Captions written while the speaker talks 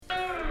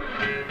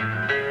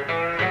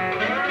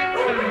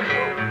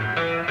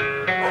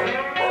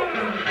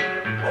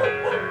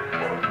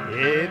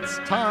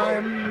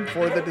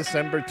for the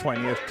December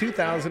 20th,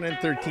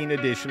 2013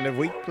 edition of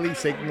Weekly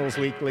Signals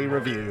Weekly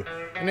Review,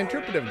 an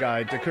interpretive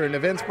guide to current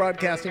events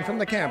broadcasting from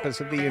the campus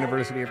of the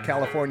University of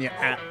California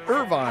at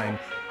Irvine,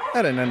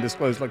 at an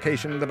undisclosed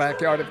location in the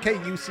backyard of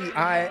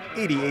KUCI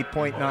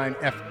 88.9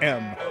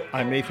 FM.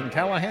 I'm Nathan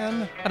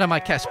Callahan. And I'm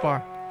Mike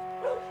Kaspar.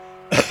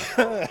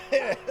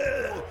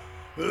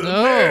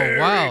 Merry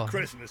wow.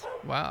 Christmas.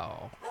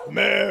 Wow.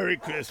 Merry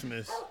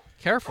Christmas.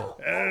 Careful.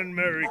 And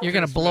Merry You're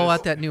going to blow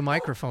out that new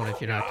microphone if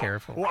you're not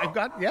careful. Well,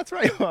 that's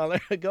right, Mahler.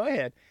 Go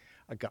ahead.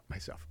 I got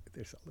myself,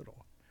 there's a little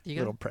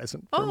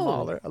present for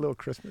Mahler, a little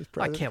Christmas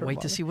present. I can't wait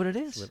to see what it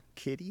is. A little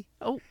kitty.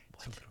 Oh.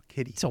 It's a little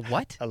kitty. It's a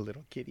what? A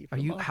little kitty.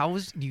 Do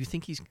you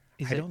think he's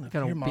I don't know.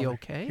 going to be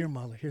okay? Here,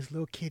 Mahler. Here's a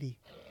little kitty.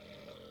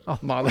 Oh,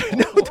 Mahler.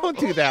 No, don't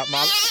do that,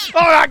 Mahler.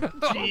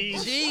 Oh,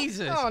 geez.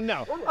 Jesus. Oh,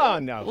 no. Oh,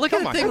 no. Look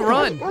at the thing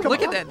run.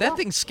 Look at that. That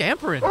thing's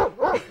scampering.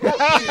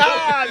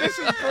 This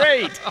is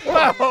great.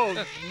 Oh,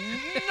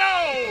 no.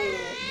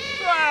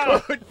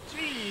 Oh,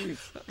 jeez.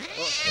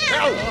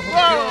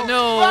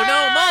 No,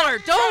 Mahler.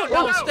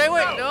 Don't. Stay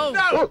away. No.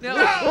 Get it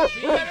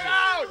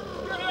out.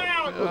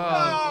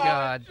 Oh,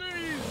 God.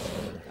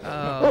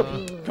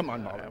 Come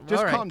on, Mahler. Just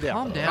all right, calm down.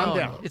 Calm down. Calm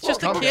down. It's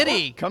just a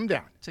kitty. Come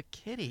down. It's a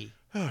kitty.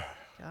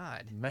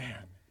 God.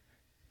 Man.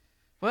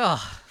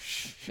 Well,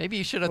 maybe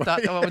you should have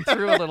thought that one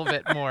through a little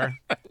bit more.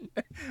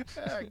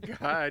 Oh,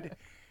 God.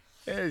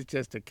 It's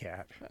just a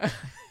cat.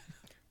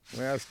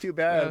 Well, it's too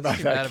bad about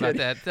too that bad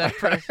kid.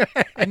 about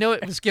that. I know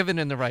it was given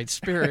in the right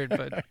spirit,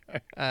 but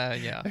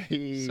yeah.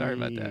 Sorry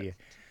about that.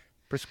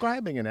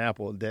 Prescribing an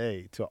apple a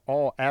day to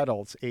all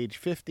adults age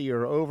 50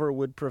 or over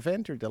would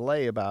prevent or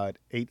delay about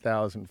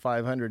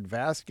 8,500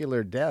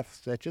 vascular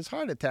deaths, such as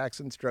heart attacks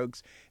and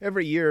strokes,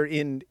 every year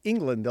in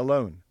England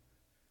alone.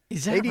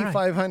 Is that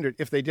 8,500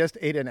 if they just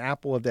ate an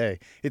apple a day.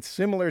 It's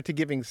similar to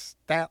giving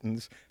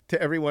statins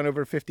to everyone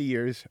over 50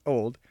 years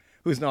old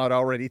who's not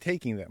already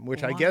taking them,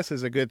 which I guess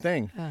is a good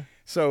thing.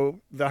 So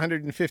the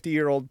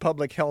 150-year-old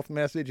public health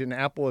message, an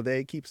apple a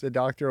day keeps the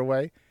doctor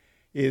away,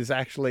 is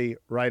actually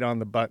right on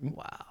the button.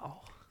 Wow.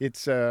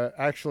 It's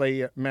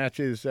actually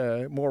matches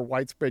more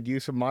widespread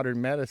use of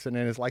modern medicine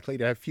and is likely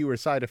to have fewer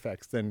side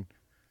effects than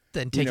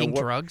taking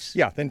drugs?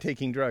 Yeah, than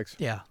taking drugs.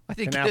 Yeah. I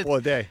think an apple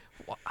a day.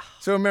 Wow.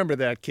 So remember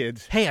that,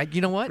 kids. Hey,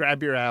 you know what?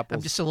 Grab your apples.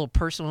 I'm just a little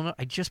personal note.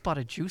 I just bought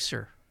a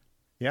juicer.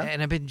 Yeah?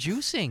 And I've been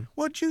juicing.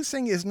 Well,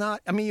 juicing is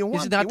not, you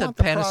want Is it not the the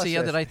panacea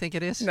process. that I think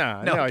it is?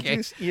 No, okay.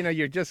 juice,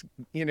 you're just,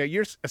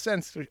 you're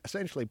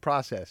essentially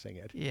processing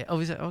it. Yeah. Oh,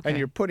 is that okay? And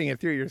you're putting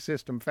it through your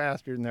system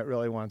faster than that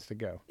really wants to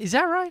go. Is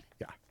that right?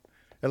 Yeah.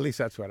 At least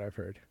that's what I've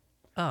heard.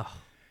 Oh.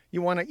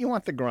 You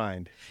want the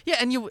grind. Yeah,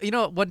 and you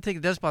know one thing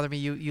that does bother me,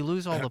 you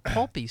lose all the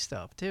pulpy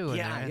stuff too.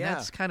 Yeah.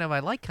 That's kind of I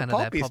like kind of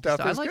that Pulpy pulpy stuff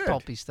stuff. is I like good.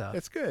 pulpy stuff.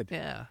 It's good.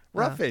 Yeah.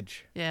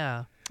 Roughage.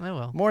 Yeah. Oh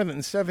well. More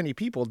than 70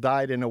 people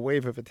died in a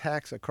wave of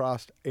attacks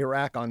across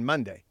Iraq on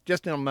Monday.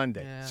 Just on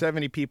Monday. Yeah.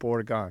 70 people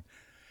were gone.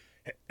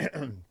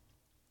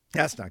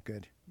 That's not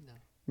good. No.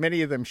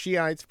 Many of them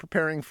Shiites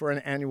preparing for an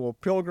annual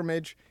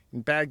pilgrimage.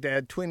 In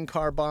Baghdad, twin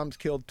car bombs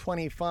killed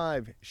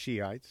 25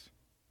 Shiites.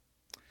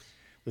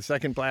 The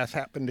second blast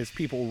happened as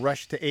people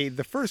rushed to aid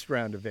the first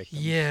round of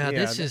victims. Yeah,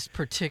 this is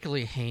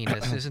particularly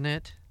heinous, isn't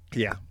it?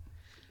 Yeah.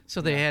 So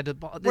they had to.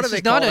 What This do they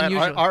is not call that?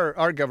 unusual.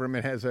 Our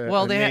government has a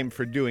name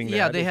for doing that.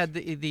 Yeah, they had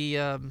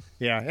the.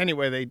 Yeah.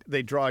 Anyway,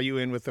 they draw you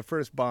in with the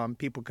first bomb.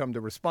 People come to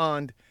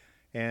respond,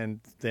 and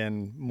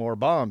then more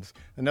bombs.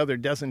 Another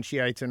dozen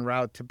Shiites en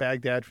route to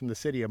Baghdad from the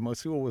city of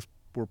Mosul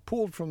were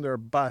pulled from their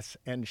bus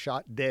and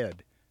shot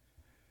dead.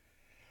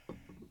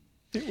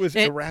 It was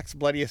Iraq's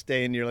bloodiest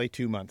day in nearly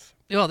 2 months.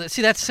 Well,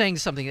 see, that's saying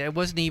something. It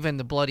wasn't even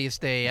the bloodiest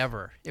day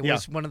ever. It Yeah.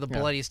 was one of the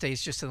bloodiest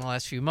days just in the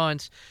last few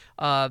months.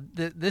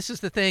 This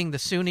is the thing. The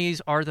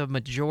Sunnis are the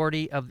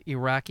majority of the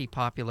Iraqi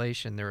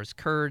population. There's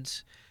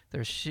Kurds,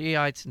 there's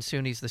Shiites and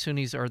Sunnis. The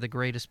Sunnis are the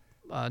greatest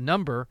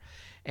number,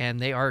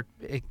 and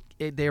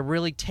they're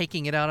really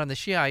taking it out on the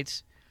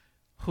Shiites,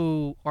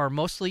 who are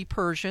mostly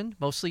Persian,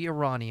 mostly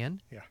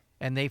Iranian. Yeah.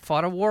 And they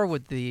fought a war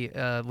with the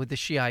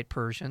Shiite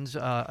Persians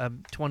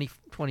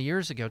 20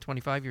 years ago,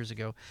 25 years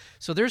ago.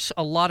 So there's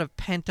a lot of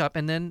pent up.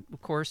 And then,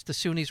 of course, the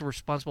Sunnis were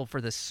responsible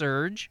for the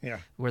surge,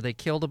 where they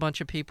killed a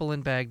bunch of people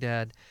in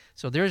Baghdad.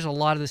 So there's a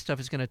lot of this stuff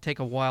is going to take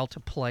a while to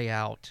play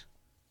out.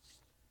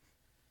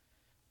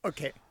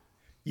 Okay.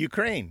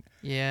 Ukraine.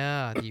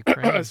 Yeah, the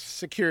Ukraine.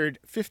 Secured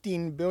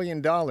 $15 billion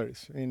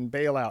in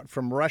bailout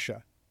from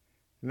Russia.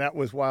 And that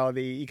was while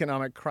the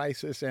economic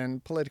crisis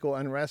and political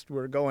unrest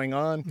were going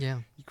on. Yeah.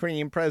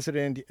 Ukrainian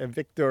President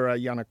Viktor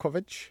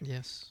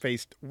Yanukovych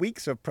faced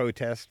weeks of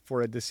protest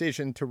for a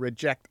decision to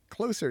reject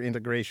closer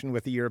integration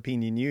with the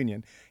European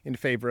Union in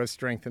favor of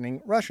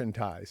strengthening Russian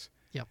ties.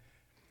 Yep.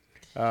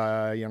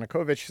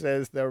 Yanukovych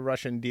says the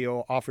Russian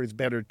deal offers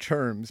better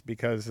terms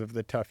because of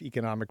the tough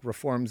economic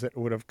reforms that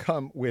would have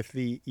come with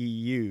the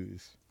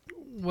EU's.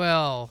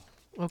 Well,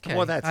 okay.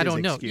 Well, that's I don't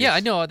his know. excuse. Yeah, I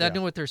know. I Yeah.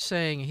 know what they're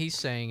saying. He's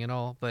saying and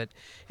all,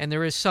 and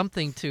there is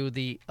something to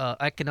the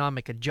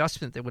economic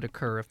adjustment that would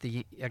occur if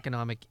the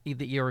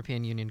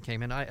European Union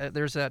came in.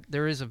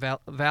 There is a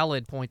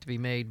valid point to be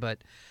made,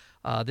 but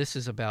This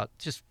is about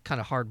just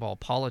kind of hardball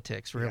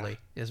politics, really,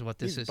 is what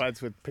this He's is.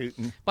 buds with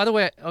Putin. By the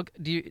way,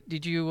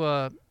 did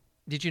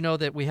you know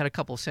that we had a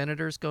couple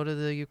senators go to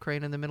the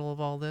Ukraine in the middle of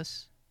all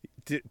this?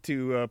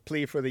 To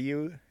plea for the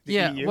EU?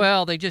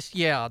 Well, they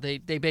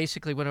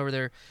basically went over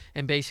there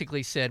and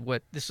basically said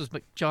what this was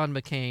John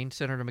McCain,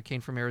 Senator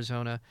McCain from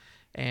Arizona,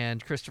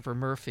 and Christopher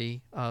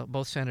Murphy,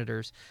 both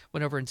senators,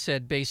 went over and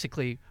said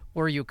basically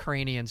we're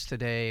Ukrainians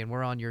today and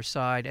we're on your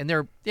side, and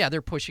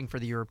they're pushing for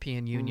the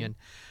European Union.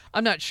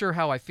 I'm not sure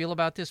how I feel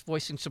about this.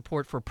 Voicing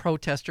support for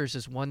protesters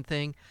is one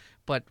thing,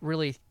 but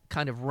really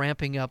kind of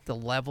ramping up the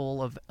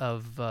level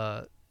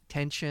of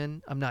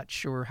tension, I'm not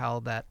sure how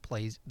that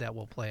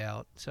will play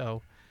out.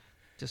 So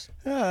just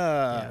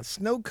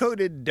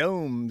snow-coated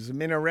domes,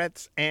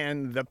 minarets,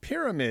 and the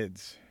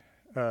pyramids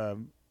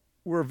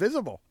were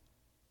visible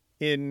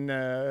in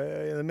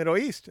the Middle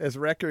East as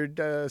record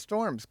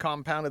storms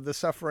compounded the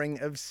suffering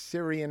of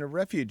Syrian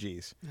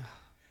refugees.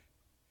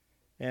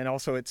 And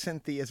also it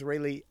sent the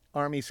Israeli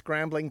army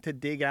scrambling to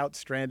dig out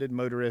stranded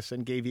motorists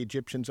and gave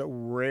Egyptians a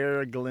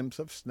rare glimpse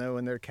of snow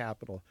in their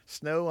capital.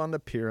 Snow on the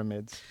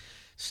pyramids.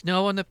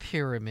 Snow on the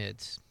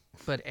pyramids.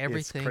 But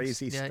everything. It's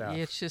crazy stuff.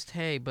 It's just,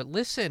 hey, but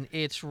listen,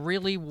 it's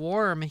really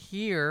warm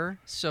here,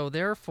 so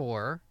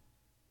therefore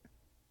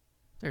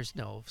there's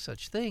no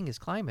such thing as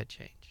climate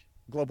change.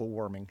 Global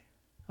warming.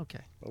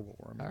 Okay. Global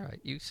warming. All right.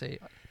 You say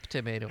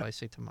tomato, I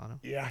say tomato.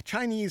 Yeah.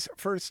 China's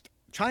first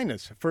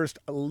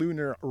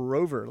lunar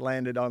rover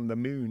landed on the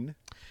moon.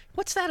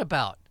 What's that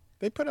about?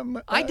 They put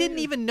them. I didn't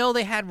even know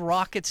they had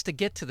rockets to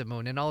get to the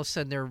moon, and all of a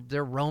sudden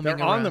they're roaming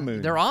They're around. on the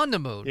moon. They're on the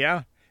moon.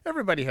 Yeah.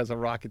 Everybody has a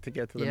rocket to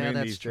get to the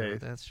moon these days.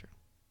 That's true.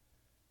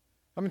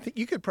 I mean,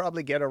 you could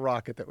probably get a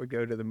rocket that would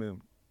go to the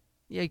moon.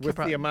 Yeah, with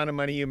the amount of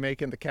money you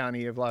make in the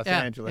county of Los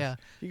Angeles. Yeah.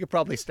 You could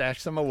probably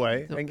stash some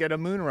away and get a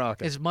moon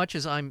rocket. As much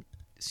as I'm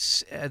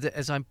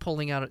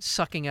sucking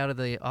out of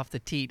off the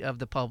teat of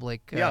the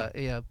public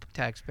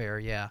taxpayer.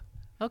 Yeah.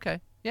 Okay.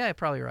 Yeah, you're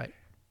probably right.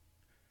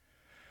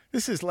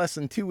 This is less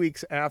than 2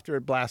 weeks after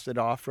it blasted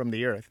off from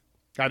the Earth.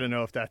 I don't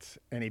know if that's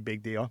any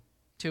big deal.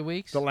 2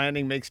 weeks? The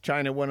landing makes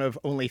China one of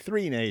only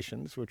 3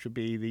 nations, which would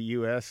be the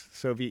U.S.,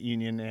 Soviet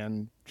Union,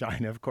 and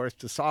China, of course,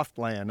 to soft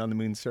land on the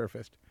moon's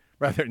surface,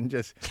 rather than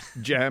just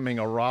jamming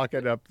a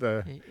rocket up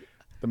the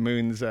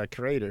moon's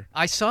crater.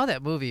 I saw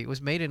that movie. It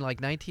was made in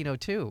like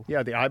 1902.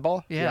 Yeah, the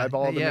eyeball? Yeah, the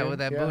eyeball of the moon? With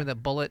that moon, the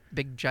bullet,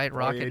 big giant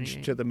rocket.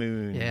 Voyage to the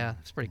moon. Yeah,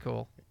 it's pretty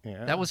cool.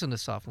 Yeah. That wasn't a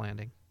soft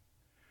landing.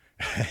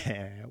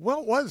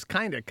 Well, it was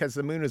kind of, because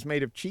the moon was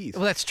made of cheese.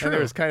 Well, that's true. And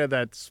there was kind of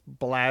that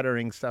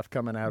splattering stuff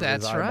coming out of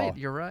his eyeball. That's right.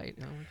 You're right.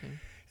 Oh, okay.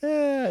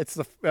 Yeah, it's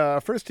the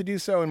first to do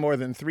so in more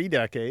than 3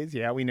 decades.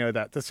 Yeah, we know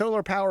that. The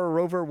solar power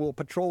rover will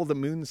patrol the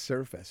moon's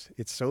surface.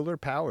 It's solar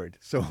powered,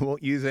 so it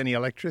won't use any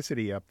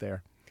electricity up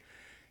there.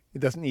 It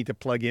doesn't need to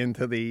plug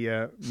into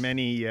the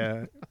many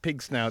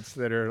pig snouts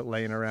that are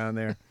laying around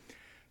there.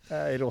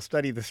 It'll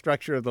study the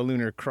structure of the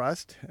lunar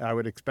crust, I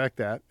would expect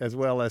that, as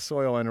well as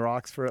soil and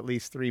rocks for at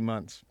least 3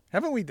 months.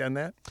 Haven't we done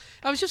that?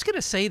 I was just going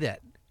to say that.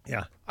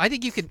 Yeah. I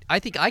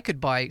think I could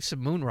buy some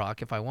moon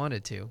rock if I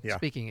wanted to. Yeah.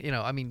 Speaking,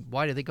 I mean,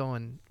 why do they go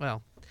in?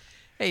 Well,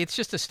 hey, it's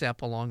just a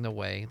step along the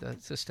way.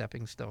 That's a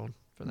stepping stone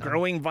for them.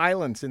 Growing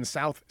violence in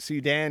South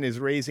Sudan is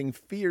raising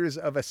fears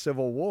of a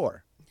civil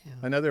war. Yeah.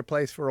 Another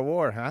place for a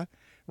war, huh?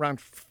 Around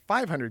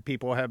 500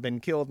 people have been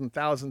killed and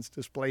thousands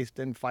displaced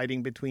in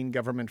fighting between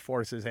government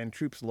forces and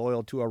troops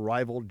loyal to a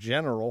rival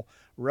general.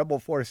 Rebel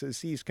forces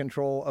seized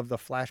control of the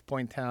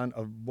flashpoint town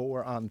of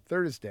Bor on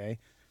Thursday.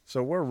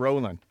 So we're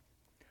rolling.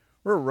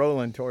 We're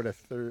rolling toward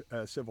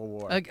a civil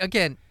war.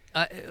 Again,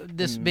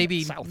 this may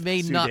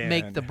not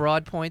make the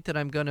broad point that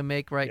I'm going to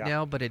make right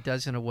now, but it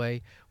does in a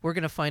way. We're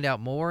going to find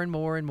out more and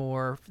more and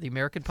more. The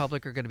American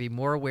public are going to be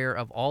more aware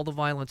of all the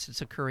violence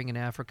that's occurring in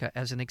Africa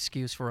as an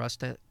excuse for us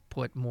to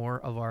put more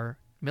of our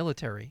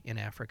military in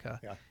Africa.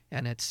 Yeah.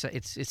 And it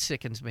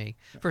sickens me.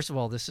 First of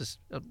all, this is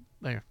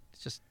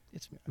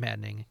it's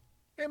maddening.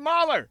 Hey,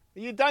 Mahler, are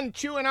you done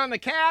chewing on the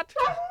cat?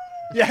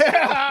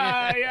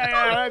 Yeah,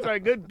 that's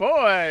a good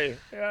boy.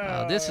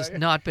 Yeah. This has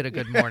not been a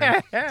good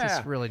morning.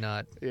 It's really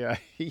not. Yeah.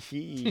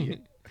 You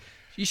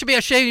should be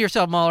ashamed of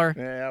yourself, Mahler.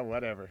 Yeah,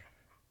 whatever.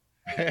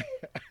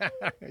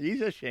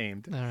 He's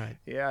ashamed. All right.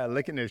 Yeah,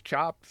 licking his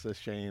chops,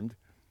 ashamed.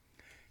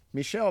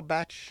 Michelle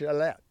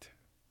Bachelet.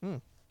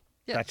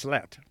 Yes.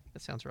 Bachelet.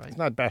 That sounds right. It's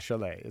not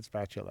Bachelet. It's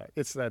Bachelet.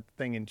 It's that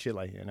thing in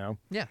Chile,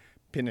 Yeah.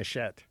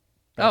 Pinochet.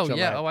 Bachelet. Oh,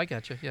 yeah. Oh, I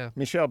got you. Yeah.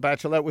 Michelle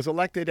Bachelet was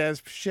elected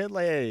as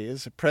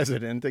Chile's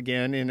president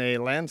again in a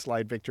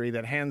landslide victory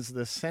that hands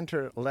the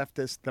center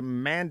leftist the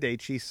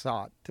mandate she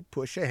sought to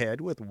push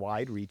ahead with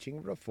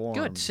wide-reaching reforms.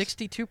 Good.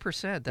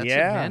 62%. That's a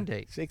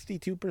mandate.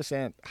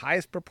 62%.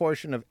 Highest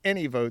proportion of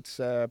any votes,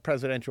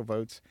 presidential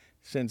votes,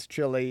 since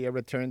Chile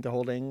returned to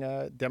holding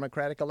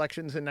democratic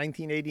elections in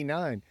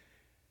 1989.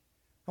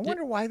 I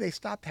wonder why they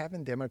stopped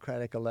having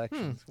democratic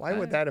elections. Why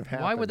would that have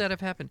happened? Why would that have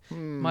happened?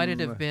 Might it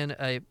have been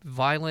a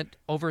violent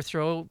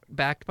overthrow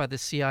backed by the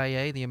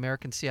CIA, the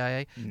American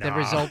CIA, that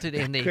resulted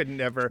in the... could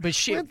never. But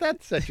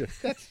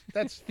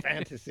that's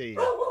fantasy.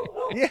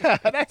 Yeah,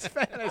 that's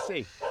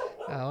fantasy.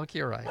 Oh, okay,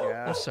 you're right.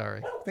 Yeah. I'm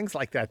sorry. Things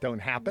like that don't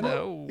happen.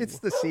 No. It's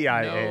the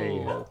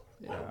CIA. No.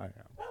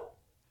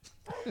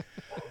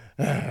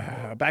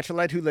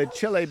 Bachelet, who led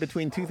Chile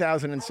between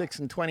 2006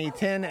 and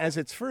 2010 as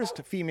its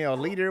first female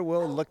leader,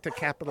 will look to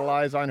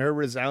capitalize on her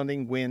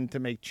resounding win to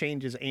make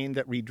changes aimed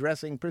at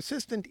redressing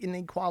persistent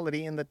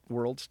inequality in the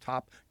world's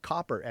top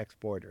copper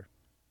exporter.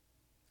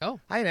 Oh.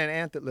 I had an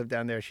aunt that lived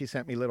down there. She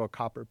sent me little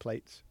copper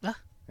plates. Ah,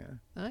 Yeah.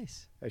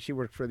 nice. She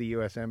worked for the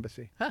U.S.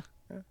 Embassy. Huh.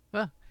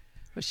 Well,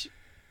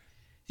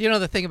 you know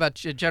the thing about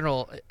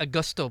General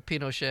Augusto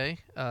Pinochet?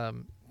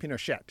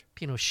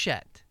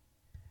 Pinochet,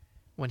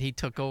 when he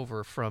took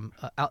over from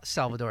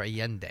Salvador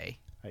Allende,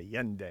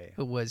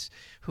 who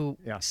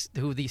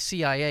the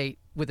CIA,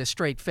 with a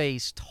straight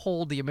face,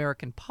 told the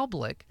American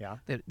public,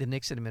 the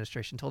Nixon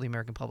administration told the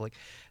American public,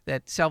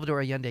 that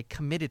Salvador Allende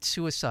committed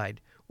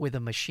suicide with a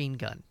machine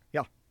gun.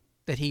 Yeah.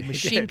 That he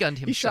machine gunned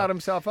himself. He shot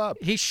himself up.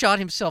 He shot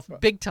himself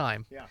big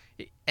time. Yeah.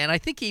 And I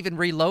think he even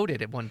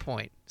reloaded at one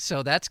point.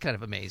 So that's kind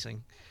of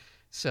amazing.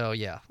 So,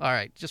 yeah. All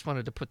right. Just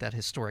wanted to put that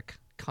historic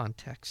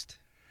context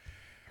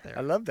there.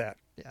 I love that.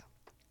 Yeah.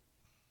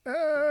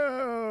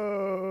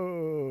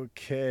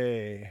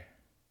 Okay.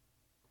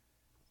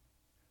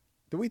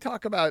 Did we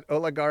talk about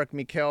oligarch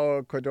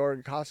Mikhail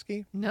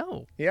Khodorkovsky?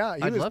 No. Yeah,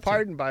 he I'd was love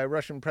pardoned by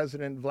Russian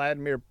President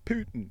Vladimir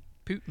Putin.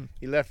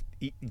 He left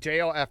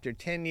jail after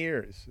 10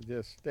 years,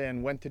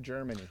 and went to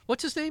Germany.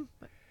 What's his name?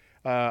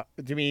 Do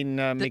you mean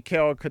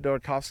Mikhail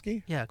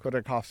Khodorkovsky? Yeah.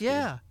 Khodorkovsky.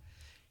 Yeah.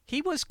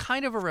 He was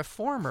kind of a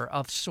reformer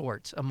of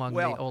sorts among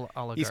the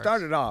oligarchs. He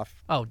started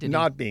off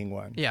not being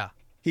one. Yeah.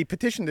 He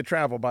petitioned to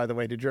travel, by the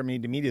way, to Germany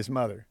to meet his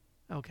mother.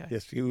 Okay.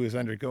 Yes, he was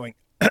undergoing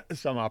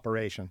some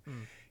operation.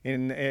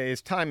 In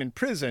his time in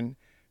prison,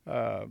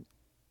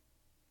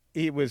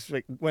 he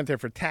went there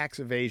for tax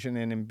evasion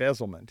and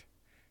embezzlement.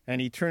 And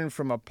he turned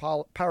from a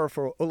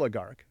powerful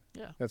oligarch,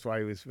 that's why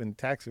he was in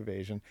tax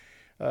evasion,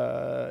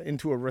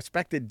 into a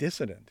respected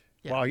dissident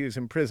while he was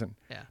in prison,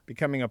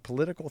 becoming a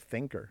political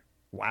thinker.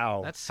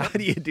 Wow. How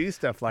do you do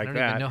stuff like that? I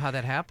don't even know how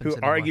that happens.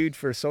 Who argued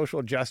for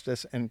social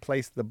justice and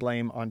placed the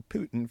blame on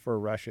Putin for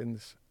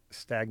Russia's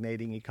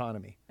stagnating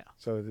economy. Yeah.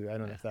 So I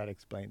don't know if that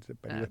explains it.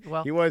 But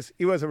he was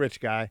a rich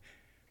guy,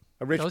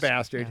 a rich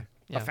bastard,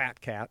 a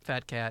fat cat.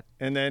 Fat cat.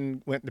 And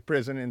then went to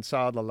prison and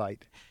saw the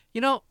light. You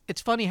know,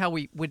 it's funny how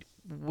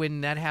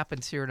when that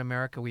happens here in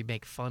America, we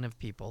make fun of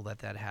people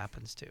that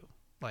happens to.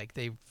 Like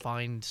they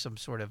find some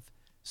sort of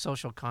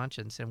social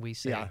conscience and we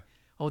say,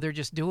 oh, they're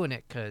just doing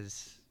it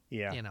because,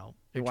 you know,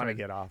 they want to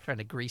get off. Trying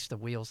to grease the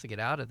wheels to get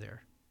out of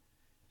there.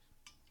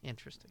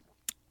 Interesting.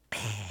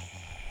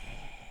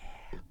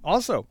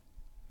 Also,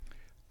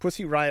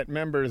 Pussy Riot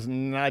members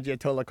Nadia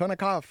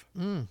Tolokonnikov,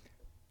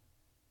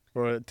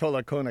 or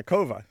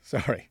Tolokonnikova,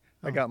 sorry.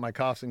 I got my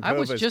coughs and I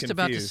was confused. just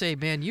about to say,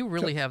 man, you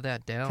really have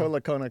that down.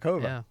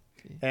 Tolokonnikova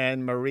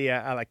and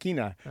Maria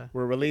Alakina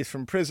were released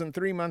from prison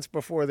 3 months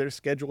before their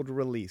scheduled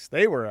release.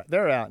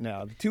 They're out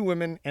now. The two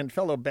women and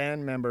fellow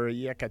band member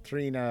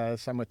Yekaterina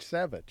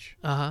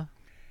Samotsevich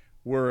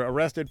were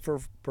arrested for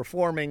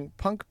performing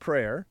Punk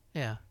Prayer.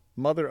 Yeah.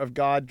 Mother of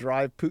God,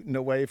 Drive Putin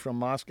Away from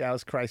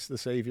Moscow's Christ the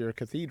Savior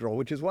Cathedral,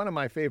 which is one of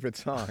my favorite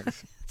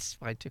songs. It's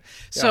fine, too.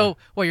 So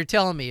what you're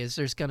telling me is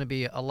there's going to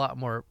be a lot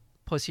more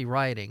pussy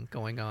rioting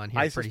going on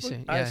here pretty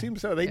soon. I assume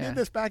so. They did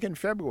this back in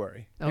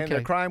February. Okay. And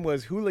the crime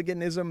was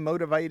hooliganism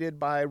motivated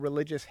by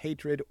religious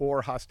hatred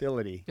or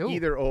hostility. Ooh.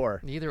 Either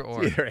or.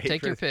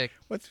 Take your pick.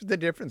 What's the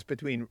difference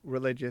between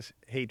religious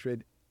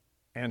hatred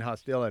and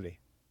hostility?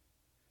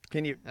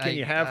 Can you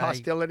have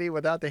hostility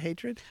without the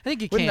hatred? I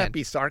think you Wouldn't that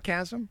be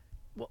sarcasm?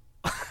 Well,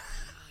 I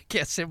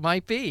guess it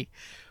might be.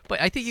 But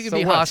I think you can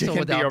be hostile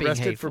without being hateful. Be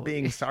arrested for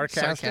being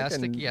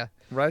sarcastic in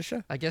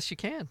Russia? I guess you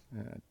can.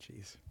 Oh,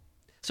 jeez.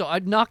 So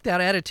I'd knock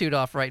that attitude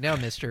off right now,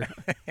 mister.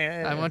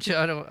 I want you.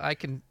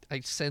 I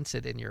sense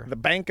it in your. The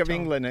Bank of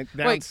England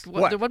announced.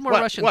 Wait, one more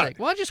Russian thing.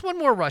 Well, just one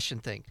more Russian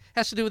thing.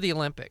 Has to do with the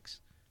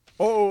Olympics.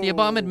 Oh, the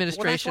Obama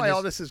administration. Well, that's why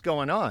all this is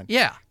going on.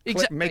 Yeah,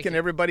 exactly. Making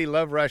everybody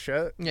love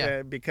Russia.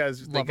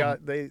 Because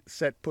they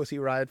set Pussy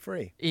Riot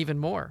free. Even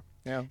more.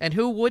 Yeah. And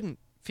who wouldn't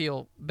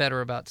feel better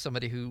about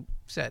somebody who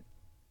set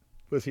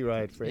Pussy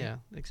Riot free? Yeah,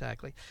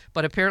 exactly.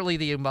 But apparently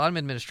the Obama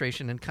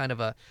administration, in kind of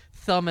a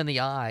thumb in the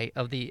eye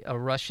of the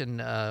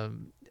Russian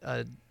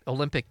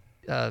Olympic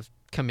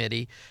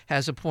Committee,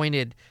 has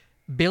appointed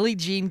Billie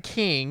Jean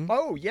King.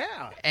 Oh,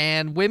 yeah.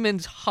 And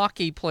women's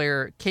hockey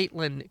player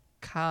Caitlin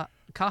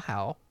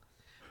Cahow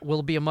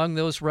will be among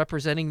those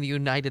representing the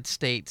United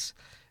States.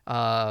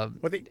 Well,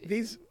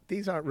 these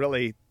aren't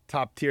really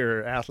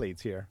top-tier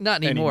athletes here.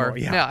 Not anymore.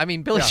 Yeah. No, I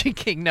mean, Billie Jean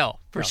King,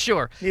 for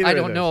sure. I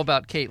don't know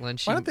about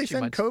Caitlin. Why don't they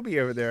send Kobe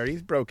over there?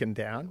 He's broken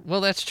down. Well,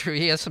 that's true.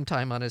 He has some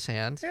time on his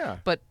hands. Yeah.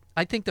 But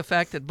I think the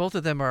fact that both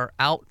of them are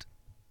out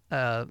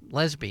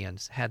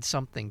lesbians had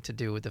something to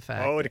do with the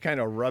fact. Oh, to kind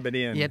of rub it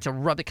in. Yeah, to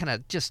rub it, kind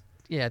of just,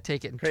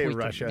 take it and tweak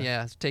Russia. it.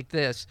 Yeah, take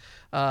this.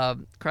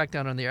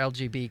 Crackdown on the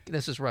LGBT.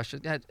 This is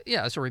Russia.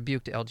 Yeah, it's a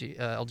rebuke to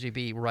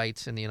LGBT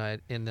rights in the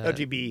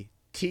LGBT.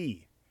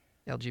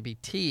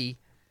 LGBT.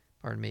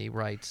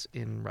 Rights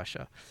in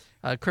Russia.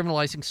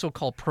 criminalizing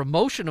so-called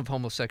promotion of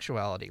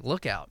homosexuality.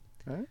 Look out.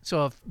 Huh?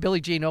 So if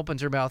Billie Jean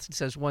opens her mouth and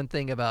says one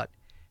thing about,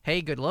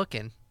 hey, good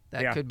looking,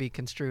 that could be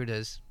construed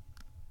as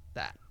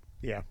that.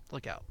 Yeah.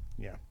 Look out.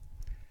 Yeah.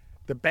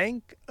 The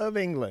Bank of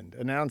England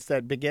announced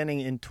that beginning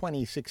in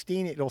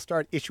 2016, it'll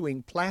start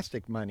issuing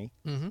plastic money.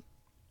 Mm-hmm.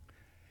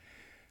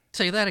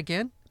 Say that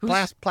again?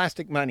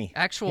 Plastic money.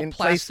 Actual in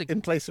plastic.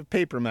 in place of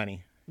paper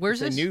money.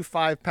 Where's it's this? A new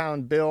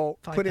 £5 bill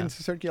put £5.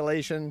 into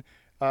circulation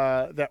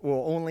that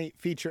will only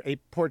feature a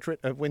portrait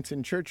of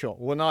Winston Churchill.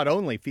 Will not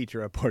only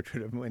feature a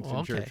portrait of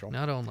Winston Churchill.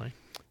 Not only.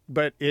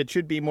 But it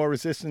should be more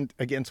resistant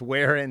against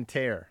wear and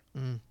tear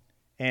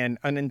and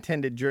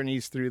unintended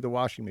journeys through the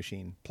washing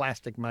machine.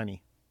 Plastic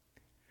money.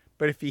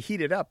 But if you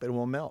heat it up, it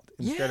will melt.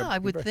 I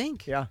would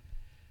think. Yeah.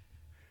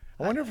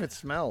 I wonder if it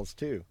smells,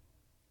 too.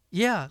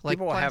 Yeah. Like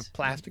people will have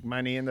plastic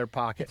money in their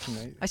pocket.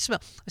 And I smell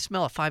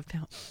a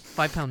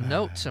 £5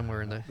 note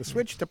somewhere in the... The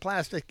switch to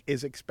plastic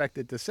is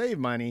expected to save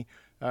money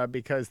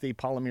because the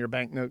polymer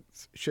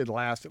banknotes should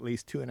last at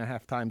least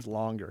 2.5 times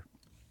longer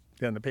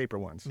than the paper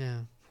ones.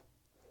 Yeah.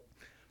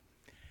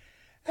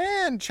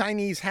 And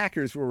Chinese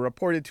hackers were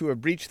reported to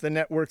have breached the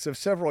networks of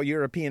several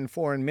European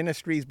foreign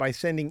ministries by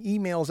sending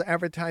emails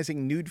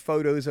advertising nude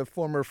photos of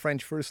former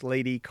French First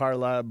Lady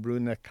Carla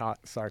Bruni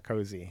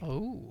Sarkozy.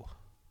 Oh.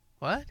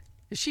 What?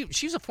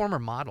 She's a former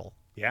model.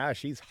 Yeah,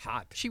 she's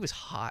hot. She was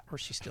hot, or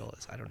she still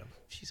is. I don't know.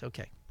 She's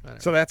okay.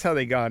 So that's how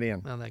they got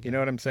in. Well, you know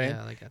what I'm saying?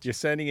 Yeah, they got you. You're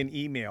sending an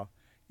email,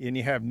 and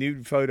you have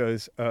nude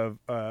photos of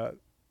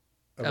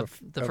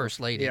the First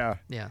Lady. Yeah.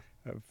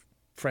 Of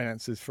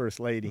France's First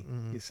Lady.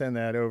 Mm-hmm. You send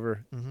that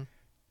over. Mm-hmm.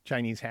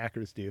 Chinese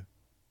hackers do.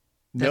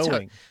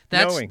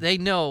 They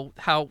know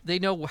how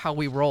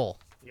we roll.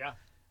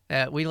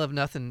 Yeah. We love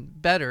nothing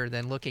better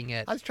than looking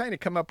at. I was trying to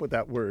come up with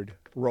that word,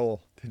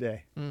 roll,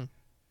 today. Mm.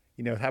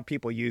 You know how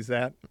people use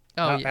that?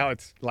 Oh, how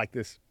it's like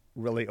this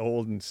really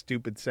old and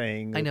stupid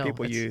saying that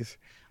people use.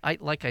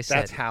 Like I said.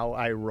 That's how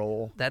I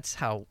roll. That's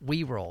how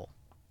we roll.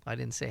 I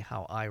didn't say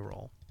how I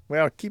roll.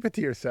 Well, keep it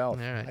to yourself.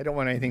 All right. I don't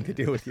want anything to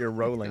do with your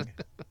rolling.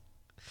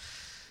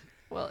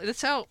 Well,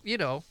 that's how,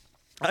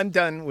 I'm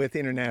done with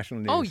international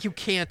news. Oh, you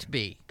can't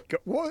be.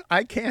 Well,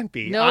 I can't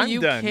be. No,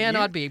 I'm done.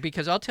 Cannot be,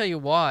 because I'll tell you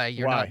why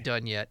you're not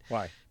done yet.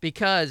 Why?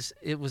 Because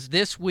it was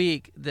this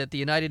week that the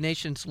United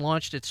Nations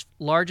launched its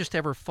largest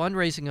ever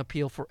fundraising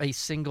appeal for a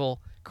single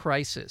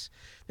crisis.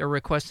 They're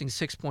requesting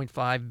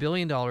 $6.5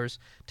 billion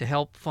to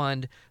help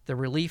fund the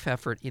relief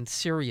effort in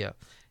Syria.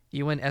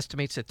 UN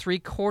estimates that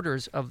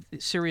 3/4 of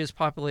Syria's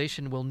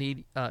population will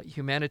need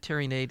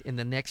humanitarian aid in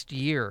the next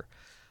year.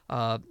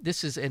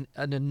 This is an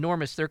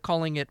enormous, they're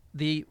calling it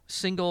the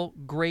single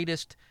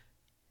greatest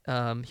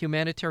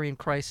humanitarian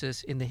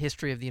crisis in the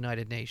history of the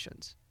United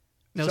Nations.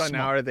 Now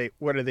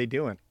what are they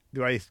doing?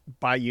 Do I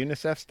buy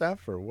UNICEF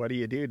stuff, or what do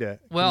you do to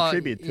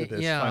contribute to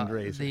this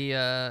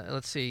fundraiser?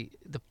 Let's see.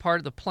 The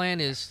part of the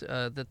plan is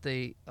that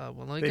they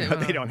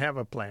they don't have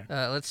a plan.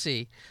 Let's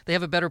see. They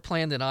have a better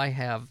plan than I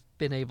have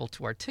been able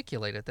to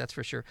articulate it. That's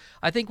for sure.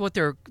 I think what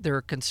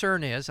their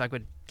concern is, I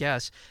would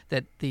guess,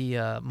 that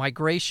the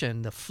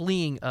migration, the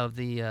fleeing of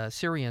the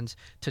Syrians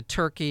to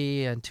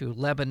Turkey and to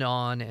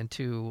Lebanon and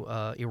to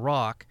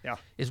Iraq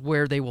is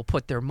where they will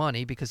put their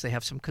money, because they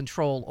have some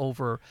control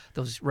over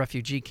those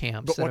refugee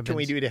camps. But what can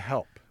we do to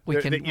help?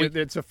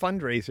 It's a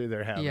fundraiser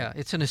they're having. Yeah,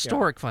 it's an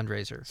historic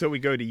fundraiser. So we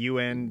go to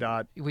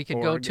UN.org. We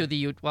can go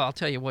to well, I'll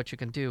tell you what you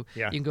can do.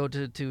 Yeah. You can go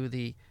to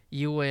the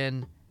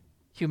UN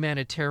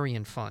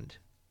Humanitarian Fund.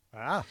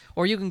 Ah.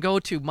 Or you can go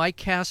to Mike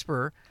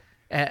Casper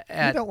at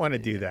you don't want to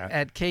do that.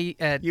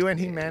 At UN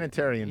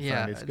Humanitarian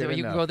Fund. It's good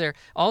you enough. can go there.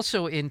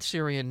 Also in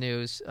Syrian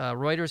news,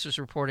 Reuters is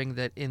reporting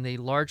that in the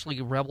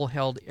largely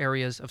rebel-held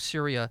areas of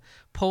Syria,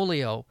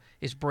 polio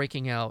is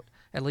breaking out.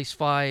 At least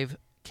 5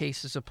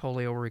 cases of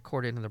polio were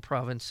recorded in the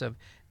province of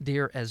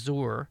Deir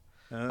ez-Zor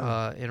in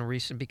a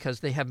recent, because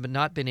they have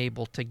not been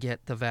able to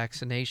get the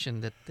vaccination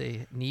that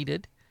they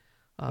needed.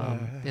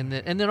 And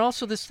then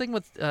also this thing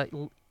with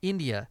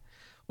India.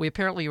 We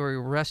apparently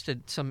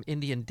arrested some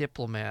Indian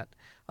diplomat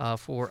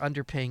for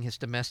underpaying his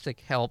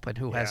domestic help, and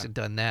who hasn't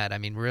done that? I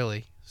mean,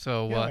 really.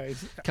 So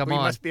come on.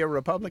 He must be a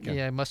Republican.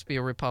 Yeah, he must be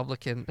a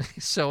Republican.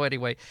 So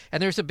anyway,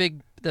 and there's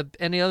and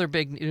the other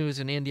big news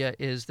in India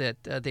is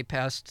that they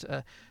passed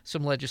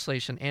some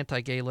legislation,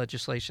 anti-gay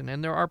legislation,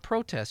 and there are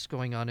protests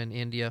going on in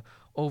India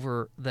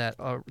over that.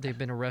 They've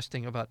been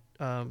arresting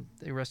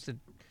they arrested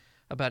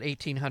about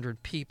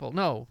 1,800 people.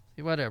 No,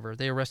 whatever.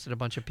 They arrested a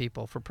bunch of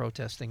people for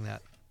protesting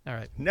that. All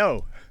right.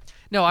 No,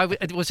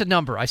 it was a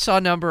number. I saw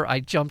a number. I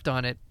jumped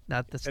on it.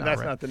 That's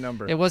not the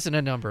number. It wasn't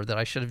a number that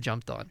I should have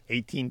jumped on.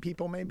 18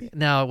 people, maybe?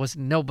 No, it was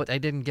but I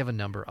didn't give a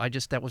number.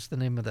 That was the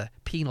name of the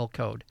penal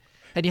code.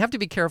 And you have to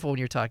be careful when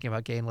you're talking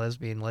about gay and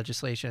lesbian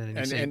legislation.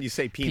 And you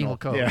say penal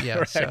code. Yeah,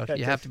 right. So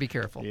you have to be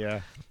careful.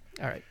 Yeah.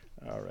 All right.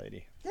 All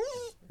righty.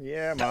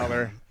 Yeah,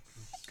 Mahler.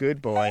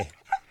 Good boy.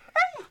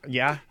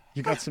 Yeah?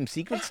 You got some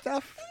secret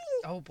stuff?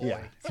 Oh, boy.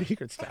 Yeah,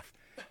 secret stuff.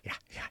 Yeah.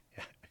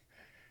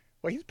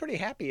 Well, he's pretty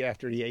happy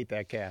after he ate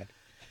that cat.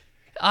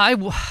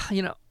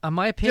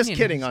 my opinion. Just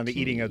kidding on the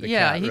eating of the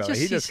yeah, cat.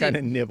 He just kind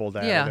of nibbled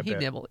at it a bit. Yeah,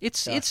 he nibbled.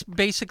 It's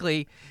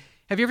basically.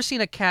 Have you ever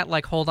seen a cat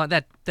like hold on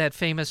that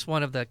famous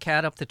one of the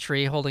cat up the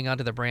tree holding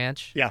onto the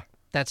branch? Yeah.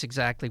 That's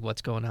exactly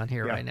what's going on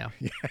here right now.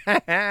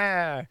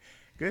 Yeah.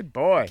 Good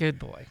boy. Good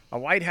boy. A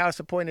White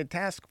House-appointed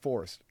task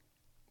force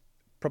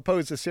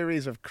proposed a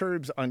series of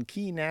curbs on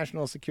key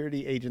national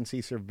security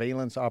agency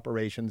surveillance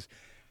operations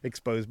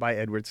exposed by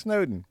Edward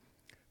Snowden.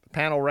 The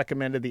panel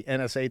recommended the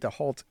NSA to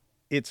halt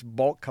its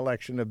bulk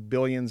collection of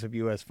billions of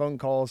U.S. phone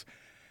calls,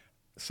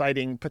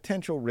 citing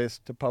potential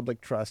risk to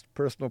public trust,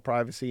 personal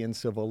privacy, and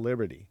civil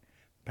liberty.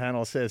 The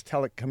panel says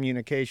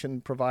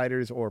telecommunication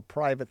providers or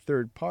private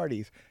third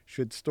parties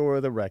should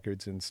store the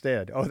records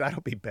instead. Oh,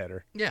 that'll be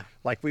better. Yeah.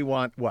 Like we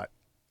want, what?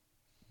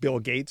 Bill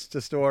Gates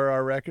to store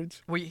our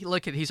records?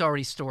 He's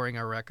already storing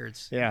our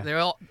records. Yeah. They're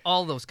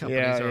all those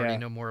companies already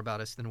know more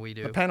about us than we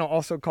do. The panel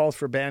also calls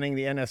for banning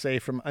the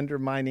NSA from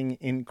undermining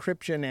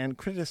encryption and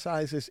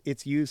criticizes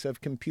its use of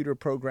computer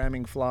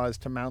programming flaws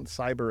to mount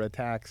cyber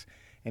attacks,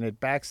 and it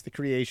backs the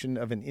creation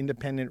of an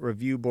independent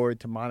review board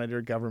to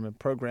monitor government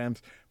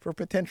programs for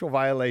potential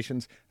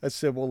violations of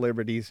civil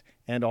liberties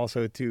and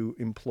also to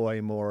employ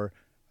more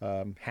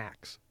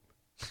hacks.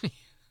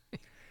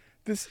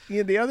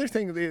 The other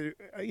thing,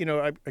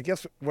 I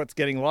guess what's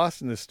getting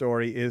lost in this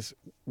story is,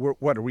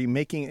 are we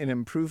making an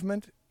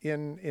improvement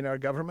in our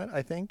government,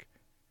 I think?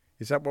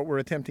 Is that what we're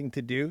attempting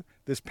to do?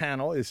 This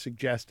panel is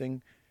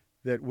suggesting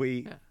that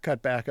we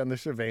cut back on the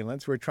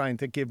surveillance. We're trying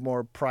to give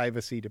more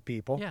privacy to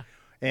people. Yeah.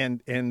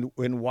 And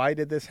why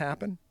did this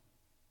happen?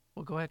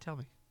 Well, go ahead, tell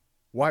me.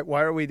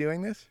 Why are we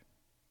doing this?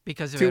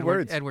 Because of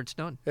Edward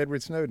Snowden.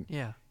 Edward Snowden.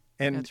 Yeah.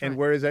 And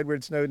where is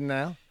Edward Snowden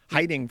now?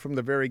 Hiding from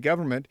the very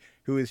government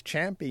who is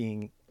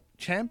championing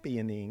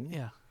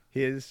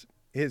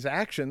his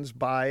actions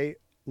by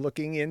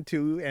looking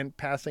into and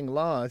passing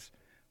laws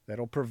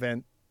that'll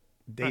prevent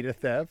data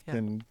theft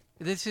and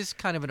this is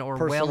kind of an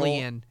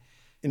Orwellian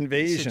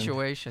invasion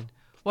situation.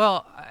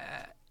 Well,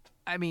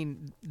 I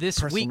mean,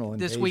 this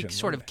week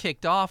sort of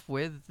kicked off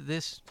with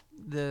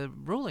the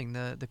ruling,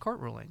 the court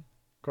ruling.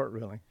 Court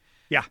ruling.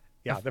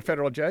 Yeah, the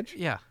federal judge?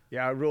 Yeah,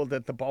 ruled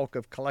that the bulk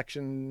of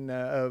collection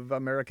of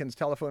Americans'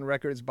 telephone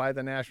records by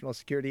the National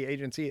Security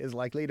Agency is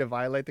likely to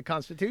violate the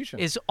Constitution.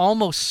 Is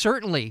almost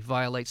certainly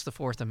violates the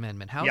Fourth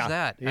Amendment. How's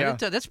that? Yeah.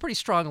 That's pretty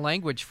strong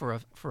language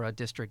for a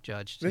district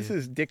judge. This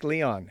is Dick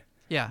Leon.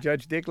 Yeah.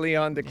 Judge Dick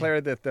Leon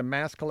declared that the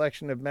mass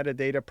collection of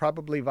metadata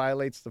probably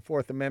violates the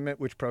Fourth Amendment,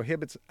 which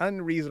prohibits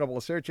unreasonable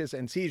searches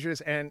and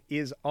seizures and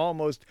is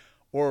almost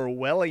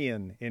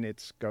Orwellian in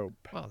its scope.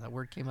 Well, that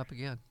word came up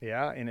again.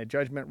 Yeah, in a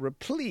judgment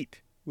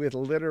replete with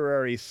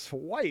literary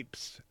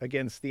swipes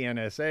against the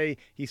NSA,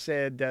 he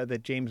said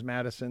that James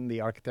Madison,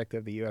 the architect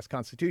of the U.S.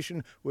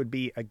 Constitution, would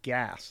be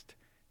aghast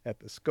at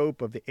the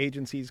scope of the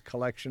agency's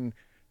collection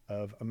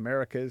of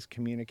America's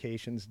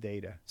communications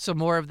data. So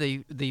more of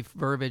the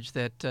verbiage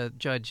that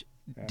Judge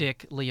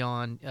Dick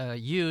Leon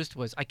used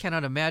was, I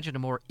cannot imagine a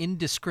more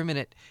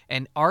indiscriminate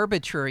and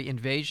arbitrary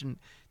invasion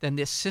than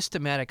this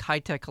systematic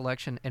high-tech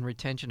collection and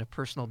retention of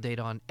personal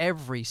data on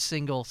every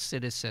single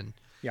citizen.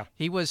 Yeah.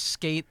 He was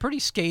pretty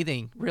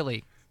scathing,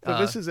 really. So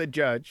this is a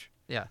judge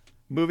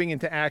moving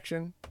into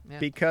action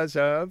because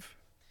of...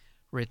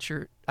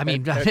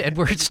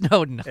 Edward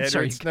Snowden.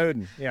 Edward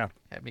Snowden, yeah.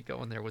 Had me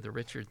going there with the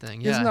Richard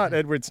thing. Is not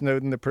Edward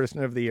Snowden the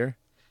Person of the Year?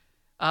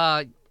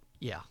 Yeah.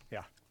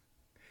 Yeah.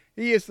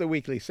 He is the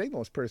Weekly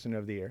Signals Person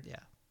of the Year. Yeah.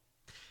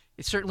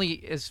 It's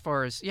certainly, as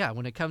far as,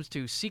 when it comes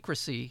to secret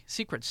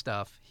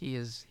stuff, he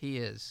is.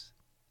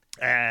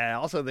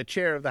 Also, the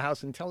chair of the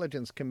House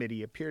Intelligence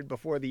Committee appeared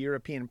before the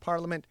European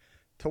Parliament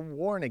to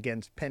warn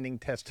against pending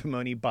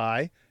testimony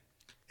by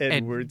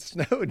Edward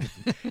Snowden.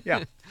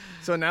 Yeah.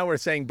 So now we're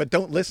saying, but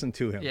don't listen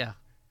to him. Yeah.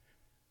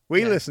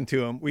 We listened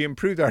to him. We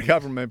improved our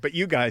government, but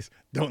you guys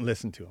don't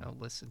listen to him.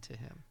 Don't listen to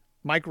him.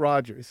 Mike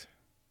Rogers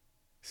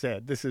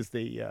said, this is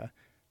the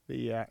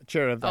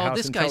chair of the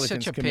House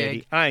Intelligence Committee.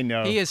 Pig. I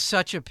know. He is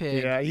such a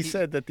pig. Yeah, he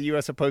said that the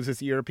U.S. opposes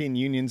the European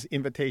Union's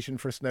invitation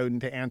for Snowden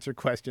to answer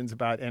questions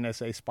about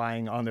NSA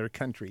spying on their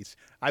countries.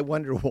 I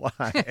wonder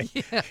why.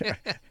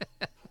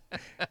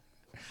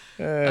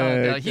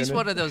 No, he's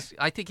one of those.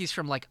 I think he's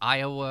from like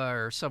Iowa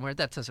or somewhere.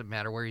 That doesn't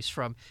matter where he's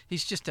from.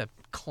 He's just a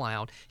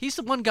clown. He's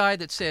the one guy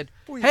that said,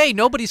 "Hey,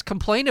 nobody's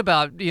complained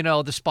about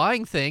the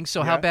spying thing.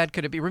 So how bad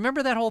could it be?"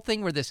 Remember that whole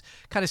thing where this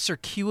kind of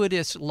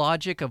circuitous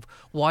logic of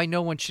why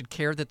no one should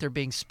care that they're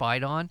being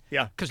spied on?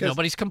 Yeah, because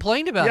nobody's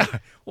complained about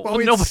it. Well,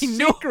 nobody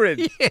knew.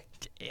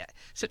 Yeah,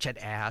 such an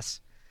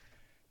ass.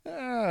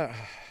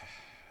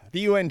 The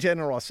UN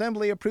General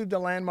Assembly approved a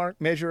landmark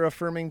measure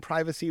affirming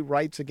privacy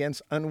rights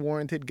against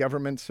unwarranted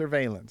government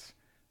surveillance.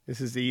 This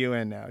is the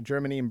UN now.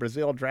 Germany and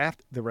Brazil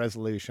draft the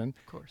resolution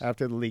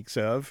after the leaks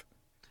of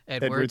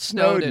Edward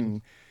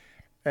Snowden.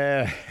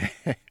 The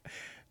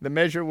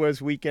measure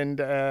was weakened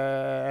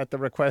at the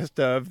request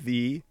of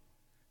the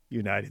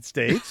United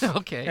States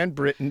and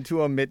Britain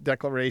to omit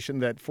declaration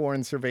that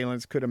foreign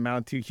surveillance could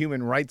amount to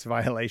human rights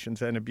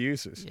violations and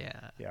abuses.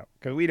 Yeah,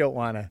 because we don't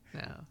want to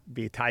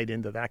be tied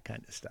into that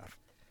kind of stuff.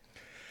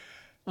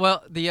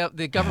 Well,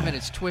 the government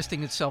is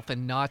twisting itself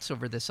in knots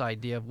over this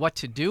idea of what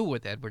to do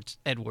with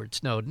Edward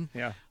Snowden.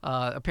 Yeah.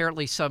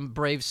 Apparently, some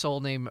brave soul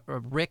named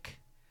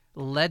Rick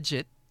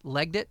Leggett,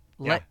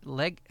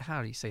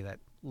 how do you say that?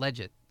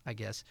 Leggett, I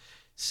guess,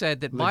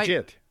 said that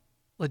legit.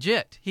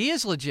 He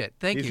is legit.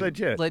 Thank you. He's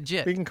legit.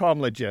 Legit. We can call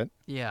him legit.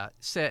 Yeah.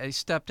 He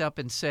stepped up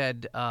and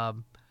said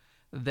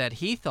that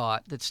he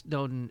thought that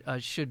Snowden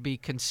should be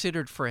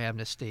considered for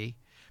amnesty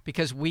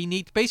because we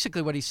need.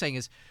 Basically, what he's saying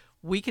is,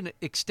 we can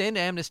extend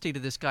amnesty to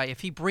this guy if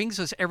he brings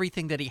us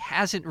everything that he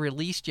hasn't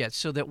released yet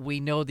so that we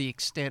know the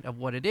extent of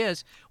what it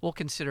is. We'll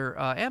consider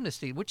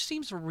amnesty, which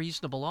seems a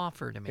reasonable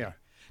offer to me. Yeah.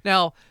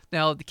 Now,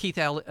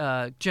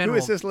 the General... Who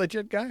is this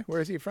legit guy?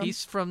 Where is he from?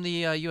 He's from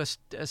the U.S.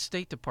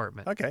 State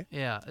Department. Okay.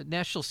 Yeah,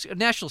 National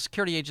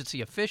Security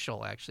Agency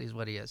official, actually, is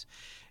what he is.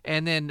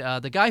 And then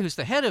the guy who's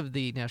the head of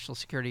the National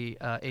Security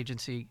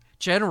Agency,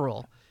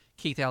 General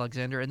Keith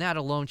Alexander, and that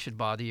alone should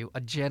bother you.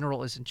 A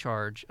general is in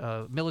charge,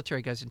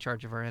 military guy's in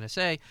charge of our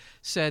NSA,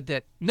 said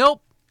that,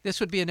 nope, this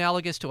would be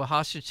analogous to a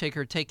hostage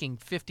taker taking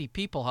 50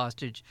 people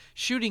hostage,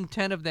 shooting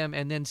 10 of them,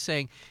 and then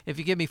saying, if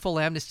you give me full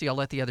amnesty, I'll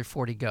let the other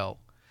 40 go.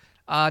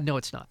 No,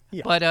 it's not.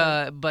 Yeah.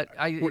 But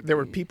there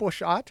were people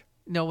shot?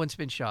 No one's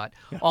been shot.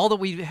 Yeah. All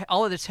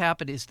of this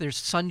happened is there's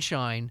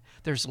sunshine,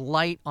 there's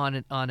light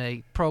on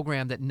a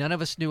program that none of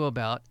us knew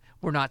about.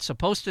 We're not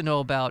supposed to know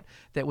about,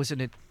 that was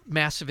a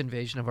massive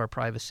invasion of our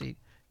privacy.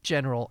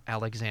 General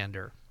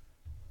Alexander.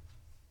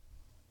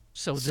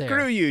 So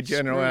Screw you,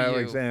 General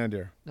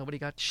Alexander. Nobody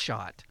got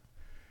shot.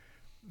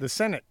 The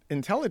Senate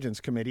Intelligence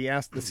Committee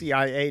asked the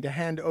CIA to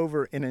hand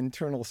over an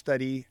internal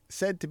study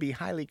said to be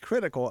highly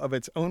critical of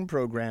its own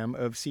program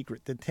of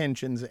secret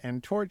detentions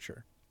and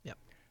torture. Yep.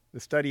 The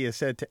study is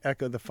said to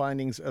echo the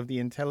findings of the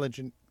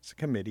Intelligence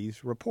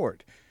Committee's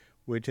report,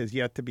 which has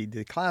yet to be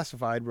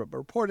declassified, but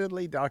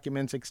reportedly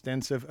documents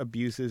extensive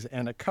abuses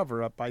and a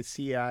cover-up by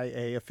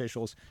CIA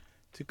officials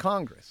to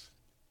Congress.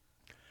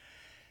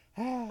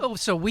 Oh,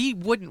 so we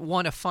wouldn't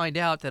want to find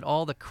out that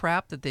all the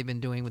crap that they've been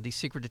doing with these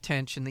secret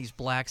detention, these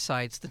black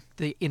sites,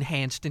 the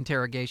enhanced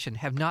interrogation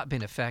have not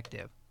been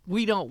effective.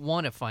 We don't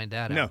want to find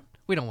that out.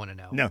 We don't want to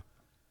know. No.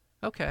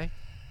 Okay.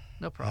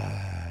 No problem.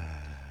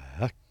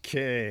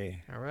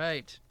 Okay. All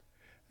right.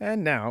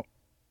 And now,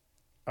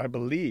 I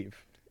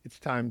believe it's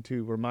time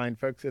to remind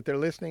folks that they're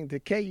listening to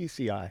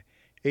KUCI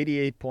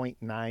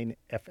 88.9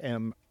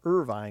 FM,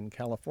 Irvine,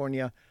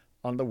 California,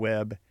 on the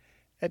web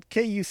at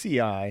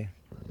KUCI.org.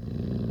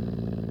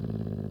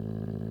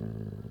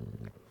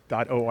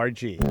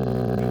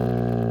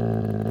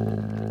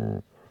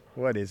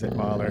 What is it,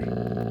 Mahler?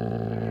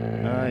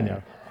 I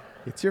know.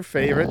 It's your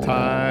favorite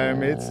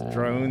time. It's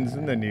drones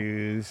in the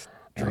news.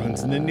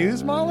 Drones in the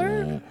news,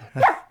 Mahler?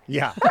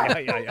 Yeah.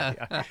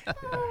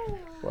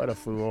 What a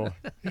fool.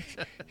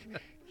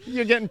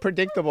 You're getting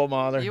predictable,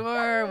 Mahler. You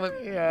are. We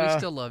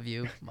still love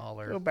you,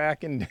 Mahler. Go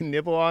back and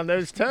nibble on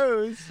those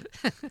toes.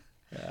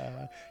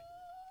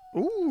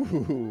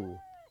 Ooh.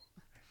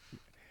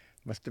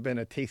 Must have been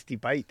a tasty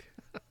bite.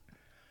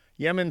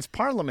 Yemen's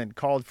parliament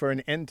called for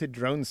an end to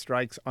drone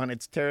strikes on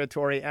its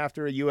territory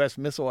after a U.S.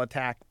 missile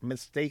attack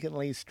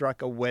mistakenly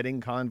struck a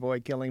wedding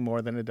convoy, killing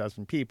more than a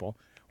dozen people.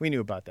 We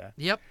knew about that.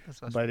 Yep.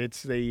 But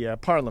it's the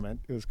parliament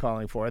who was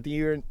calling for it.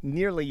 The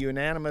nearly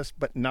unanimous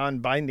but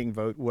non-binding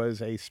vote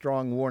was a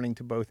strong warning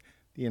to both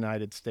the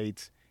United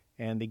States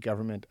and the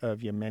government of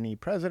Yemeni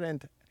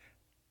President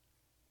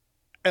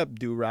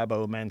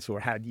Abdurrahman Mansour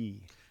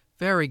Hadi.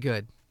 Very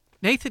good.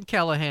 Nathan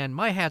Callahan,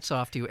 my hat's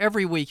off to you.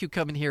 Every week you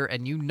come in here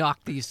and you knock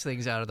these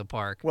things out of the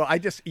park. Well,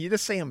 you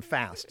just say them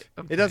fast.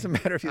 Okay. It doesn't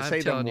matter if you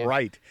say them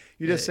right.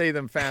 You just say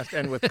them fast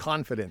and with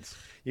confidence.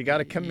 You got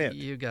to commit.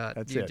 You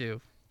do.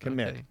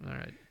 Commit. Okay. All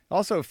right.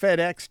 Also,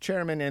 FedEx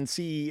chairman and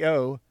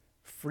CEO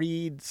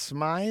Freed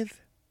Smythe.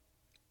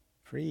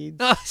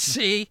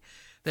 See?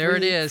 There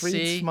it is.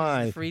 Freed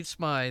Smythe. Freed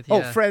Smythe. Yeah.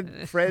 Oh,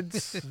 Fred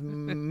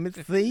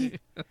Smithy.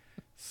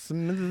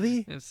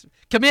 Smithy?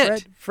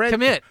 Commit. Fred.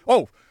 Commit.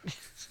 Oh.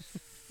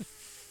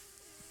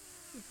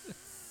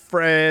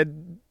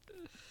 Fred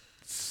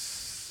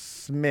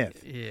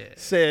Smith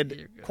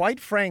said, quite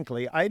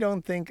frankly, I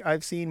don't think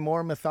I've seen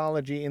more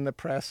mythology in the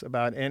press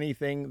about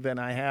anything than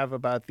I have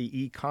about the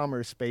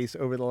e-commerce space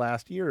over the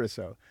last year or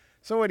so.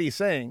 So what he's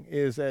saying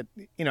is that,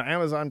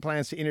 Amazon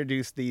plans to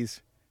introduce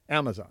these,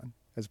 Amazon,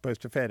 as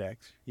opposed to FedEx.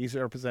 He's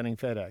representing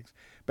FedEx.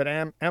 But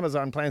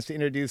Amazon plans to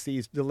introduce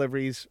these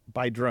deliveries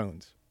by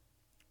drones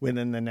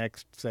within the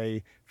next,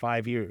 say,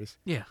 5 years.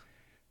 Yeah.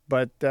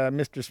 But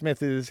Mr.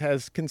 Smith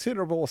has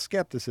considerable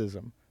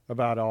skepticism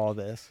about all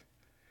this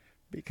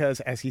because,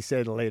 as he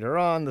said later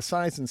on, the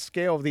size and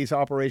scale of these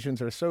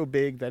operations are so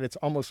big that it's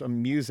almost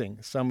amusing,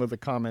 some of the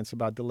comments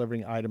about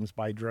delivering items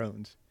by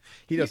drones.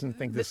 He doesn't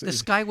think this is... The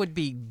sky would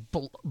be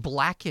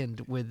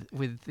blackened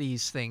with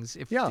these things.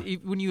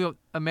 When you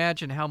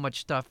imagine how much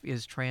stuff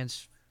is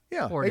transported.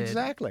 Yeah,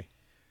 exactly.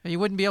 And you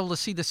wouldn't be able to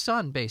see the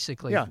sun,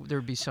 basically. Yeah. There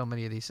would be so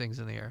many of these things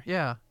in the air.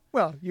 Yeah.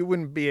 Well, you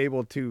wouldn't be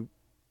able to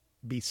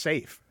be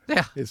safe.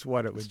 Yeah, is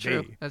what it would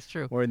be. That's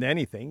true. More than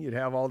anything, you'd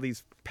have all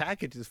these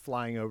packages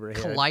flying overhead.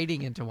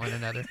 Colliding into one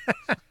another.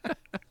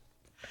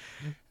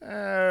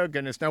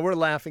 goodness. Now, we're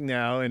laughing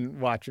now, and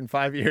watch in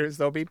 5 years,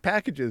 there'll be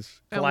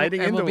packages colliding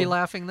and into we'll be them.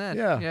 laughing then.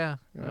 Yeah. Yeah.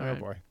 Oh, All right.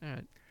 boy. All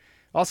right.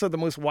 Also, the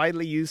most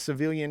widely used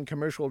civilian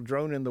commercial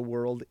drone in the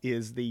world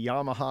is the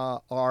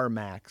Yamaha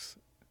RMAX.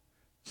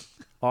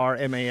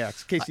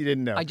 RMAX, in case you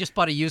didn't know. I just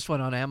bought a used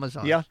one on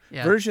Amazon. Yeah.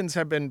 Versions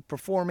have been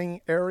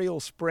performing aerial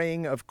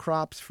spraying of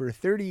crops for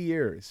 30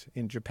 years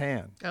in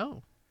Japan.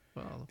 Oh.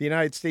 Well, The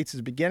United States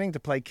is beginning to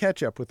play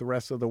catch up with the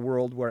rest of the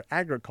world, where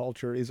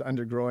agriculture is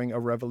undergoing a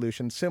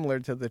revolution similar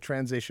to the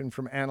transition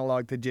from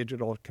analog to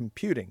digital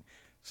computing.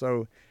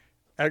 So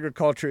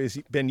agriculture has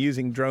been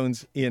using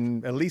drones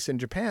at least in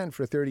Japan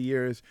for 30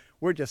 years.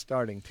 We're just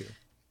starting to.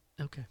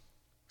 okay.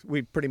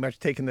 We've pretty much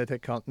taken the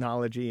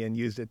technology and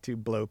used it to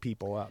blow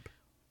people up.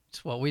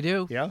 It's what we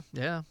do. Yeah.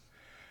 Yeah.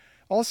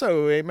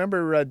 Also,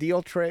 remember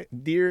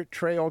Deer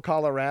Trail,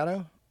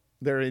 Colorado?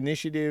 Their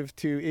initiative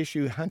to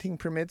issue hunting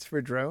permits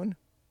for drone?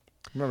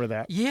 Remember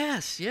that?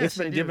 Yes. Yes. It's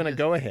been I do, given a yes.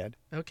 go-ahead.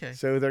 Okay.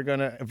 So they're going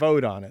to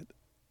vote on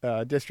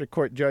it. District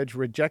Court judge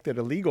rejected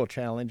a legal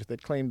challenge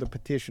that claimed the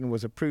petition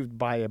was approved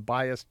by a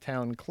biased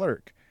town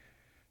clerk.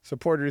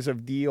 Supporters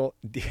of why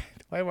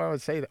do I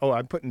say that? Oh,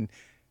 I'm putting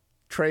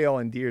trail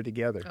and deer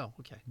together. Oh,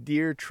 okay.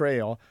 Deer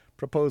Trail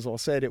proposal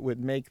said it would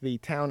make the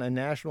town a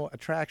national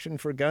attraction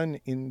for gun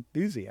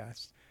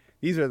enthusiasts.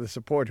 These are the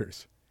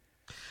supporters.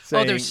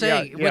 They're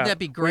saying, yeah, wouldn't that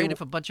be great we-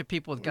 if a bunch of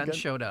people with guns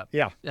showed up?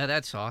 Yeah. Yeah,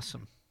 that's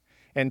awesome.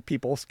 And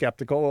people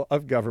skeptical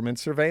of government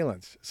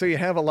surveillance. So you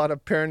have a lot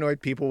of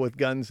paranoid people with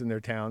guns in their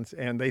towns,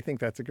 and they think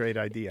that's a great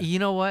idea. You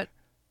know what?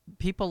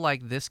 People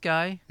like this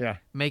guy Yeah.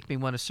 make me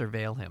want to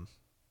surveil him.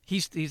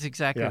 He's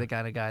exactly Yeah. the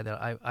kind of guy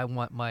that I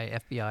want my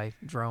FBI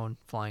drone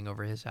flying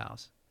over his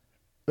house.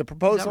 The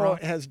proposal wrong?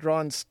 has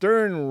drawn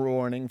stern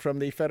warning from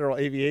the Federal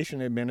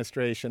Aviation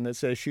Administration that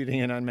says shooting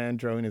an unmanned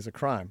drone is a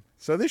crime.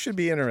 So this should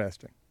be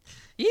interesting.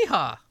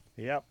 Yeehaw!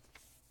 Yep.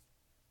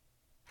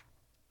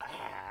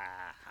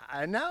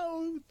 And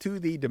now to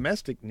the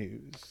domestic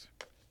news.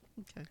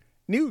 Okay.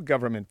 New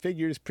government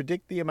figures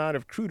predict the amount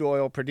of crude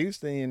oil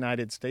produced in the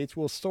United States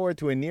will soar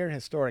to a near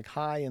historic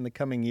high in the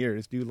coming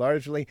years, due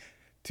largely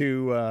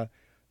to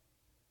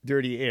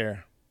dirty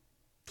air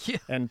Yeah.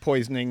 and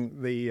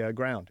poisoning the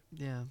ground.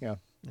 Yeah. Yeah.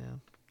 Yeah.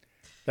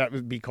 That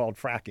would be called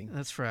fracking.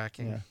 That's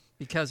fracking. Yeah.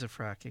 Because of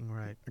fracking,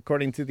 right.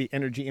 According to the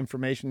Energy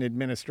Information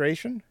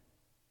Administration,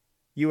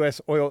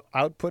 U.S. oil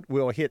output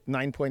will hit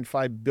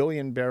 9.5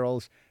 billion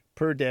barrels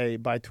per day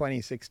by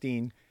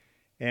 2016,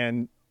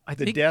 and I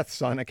the think-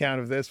 deaths on account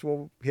of this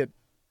will hit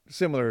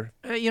similar.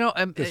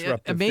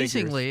 Disruptive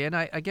Amazingly, and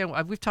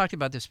we've talked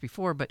about this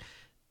before, but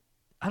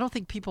I don't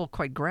think people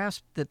quite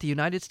grasp that the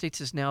United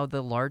States is now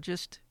the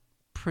largest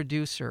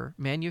producer,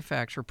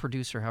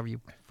 however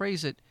you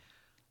phrase it,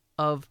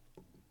 of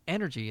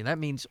energy. And that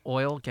means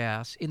oil,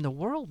 gas in the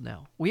world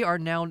now. We are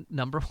now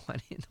number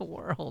one in the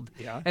world.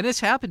 Yeah. And this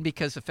happened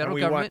because the federal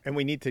government... and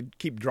we need to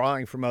keep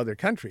drawing from other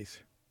countries.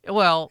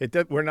 Well...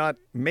 We're not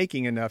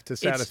making enough to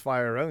satisfy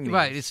our own needs.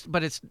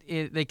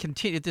 Right. They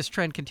continue. If this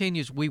trend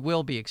continues, we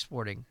will be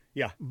exporting.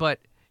 Yeah. But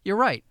you're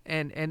right.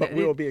 But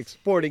we will be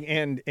exporting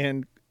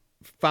and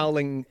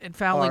fouling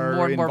our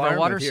more and more of our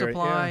water environment here.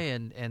 supply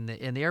Yeah.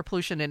 and the air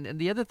pollution. And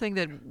the other thing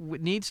that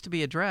needs to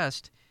be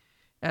addressed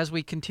as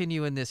we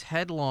continue in this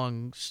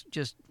headlong,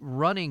 just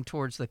running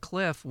towards the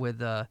cliff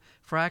with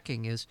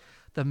fracking is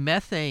the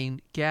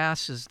methane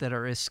gases that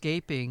are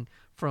escaping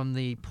from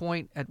the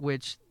point at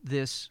which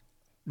this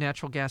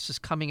natural gas is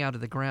coming out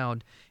of the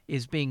ground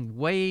is being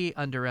way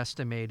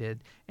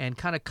underestimated and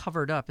kind of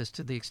covered up as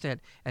to the extent.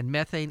 And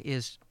methane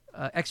is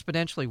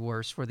exponentially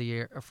worse for the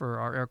air, for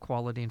our air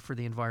quality and for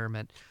the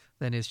environment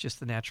than is just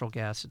the natural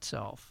gas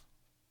itself.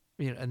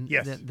 And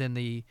Yes. than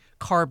the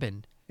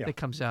carbon Yeah. that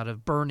comes out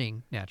of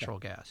burning natural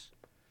gas.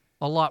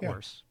 A lot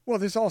worse. Well,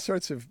 there's all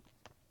sorts of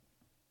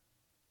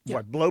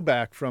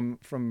blowback from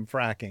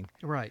fracking.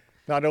 Right.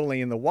 Not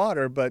only in the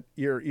water, but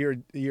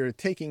you're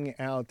taking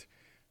out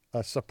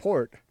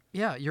support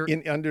Yeah, you're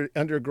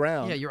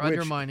underground. Yeah, you're which,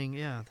 undermining.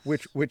 Yeah,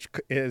 which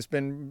has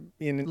been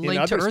in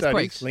Linked to other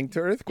earthquakes. studies linked to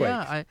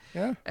earthquakes.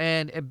 Yeah,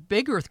 and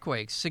big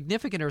earthquakes,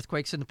 significant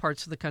earthquakes in the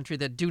parts of the country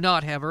that do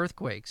not have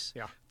earthquakes.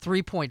 Yeah.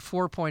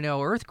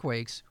 3.4.0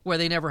 earthquakes where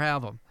they never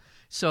have them.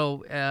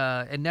 So,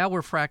 and now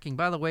we're fracking.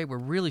 By the way, we're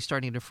really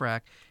starting to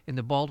frack in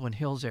the Baldwin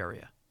Hills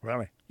area.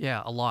 Really?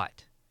 Yeah, a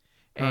lot,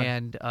 Right.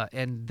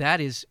 and that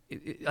is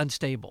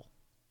unstable.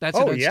 That's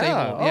Oh an unstable.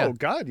 yeah. Oh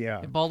God,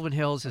 yeah. Baldwin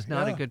Hills is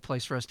not a Yeah. good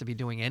place for us to be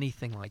doing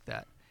anything like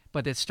that,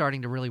 but it's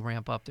starting to really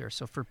ramp up there.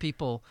 So for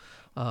people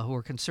who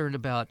are concerned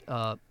about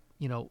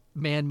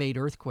man-made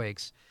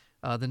earthquakes,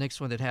 the next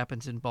one that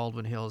happens in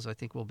Baldwin Hills, I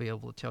think we'll be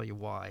able to tell you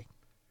why.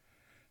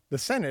 The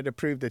Senate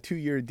approved a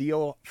 2-year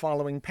deal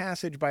following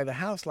passage by the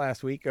House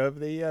last week of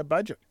the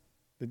budget.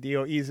 The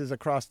deal eases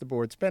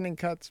across-the-board spending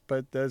cuts,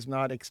 but does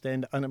not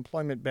extend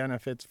unemployment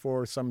benefits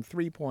for some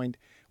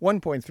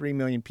 1.3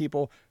 million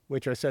people,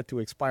 which are set to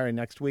expire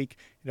next week.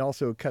 It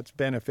also cuts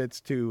benefits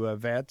to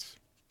vets,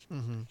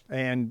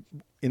 and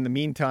in the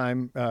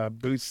meantime,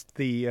 boosts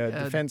the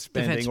defense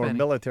spending or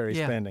military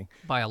Yeah, spending.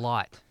 by a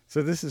lot.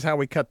 So this is how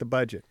we cut the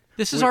budget.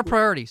 This is our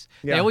priorities.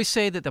 Yeah. They always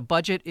say that the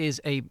budget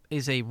is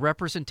a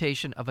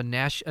representation of a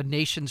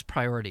nation's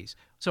priorities.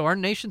 So our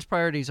nation's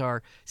priorities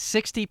are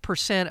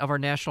 60% of our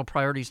national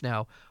priorities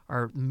now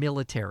are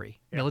military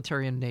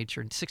in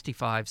nature, and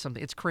 65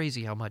 something. It's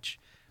crazy how much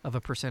of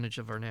a percentage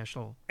of our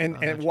national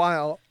And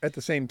while at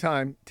the same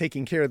time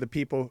taking care of the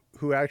people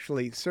who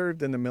actually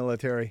served in the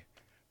military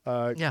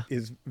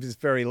is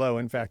very low.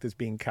 In fact, is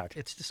being cut.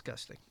 It's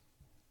disgusting.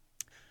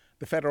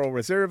 The Federal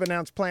Reserve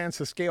announced plans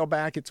to scale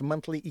back its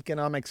monthly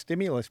economic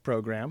stimulus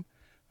program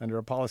under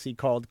a policy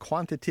called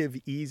quantitative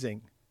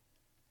easing.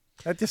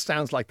 That just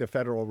sounds like the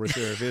Federal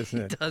Reserve,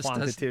 isn't it?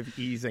 Quantitative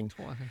easing.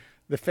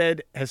 The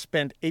Fed has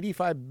spent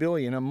 $85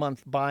 billion a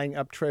month buying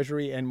up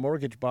Treasury and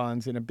mortgage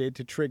bonds in a bid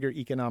to trigger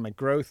economic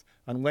growth.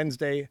 On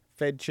Wednesday,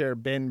 Fed Chair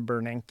Ben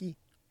Bernanke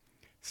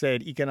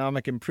said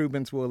economic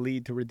improvements will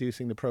lead to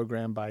reducing the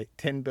program by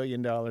 $10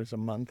 billion a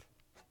month.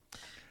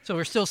 So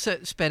we're still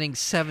spending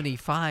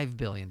 $75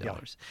 billion. Yeah.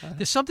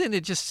 There's something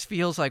that just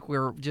feels like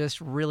we're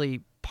just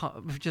really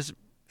just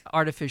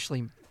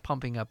artificially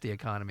pumping up the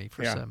economy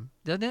for some.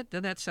 Doesn't it?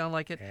 Doesn't that sound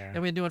like it? Yeah. And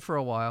we've been doing it for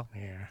a while.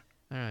 Yeah.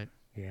 All right.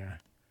 Yeah.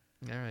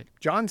 All right.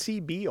 John C.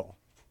 Beale.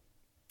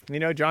 You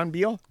know John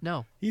Beale?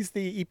 No. He's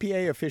the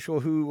EPA official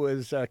who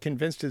was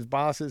convinced his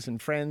bosses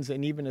and friends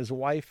and even his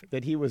wife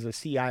that he was a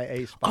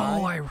CIA spy.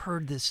 Oh, I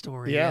heard this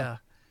story. Yeah. Yeah.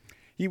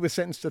 He was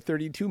sentenced to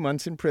 32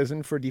 months in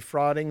prison for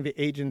defrauding the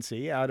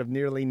agency out of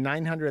nearly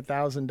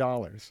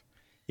 $900,000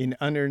 in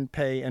unearned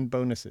pay and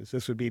bonuses.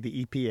 This would be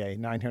the EPA,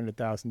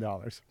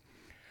 $900,000.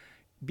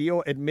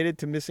 Beale admitted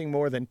to missing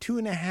more than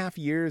 2.5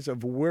 years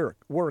of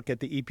work at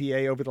the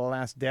EPA over the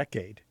last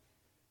decade.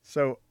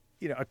 So,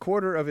 a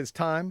quarter of his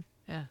time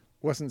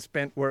wasn't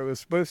spent where it was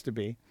supposed to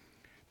be,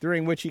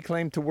 during which he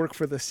claimed to work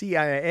for the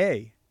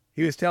CIA.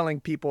 He was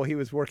telling people he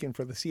was working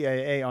for the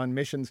CIA on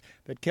missions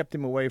that kept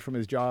him away from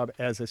his job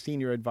as a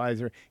senior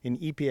advisor in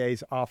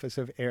EPA's Office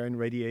of Air and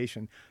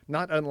Radiation,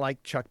 not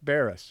unlike Chuck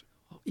Barris.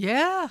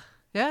 Yeah.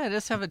 Yeah, it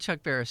does have a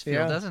Chuck Barris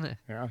feel, doesn't it?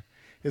 Yeah.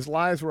 His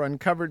lies were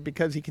uncovered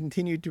because he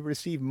continued to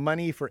receive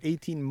money for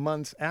 18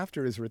 months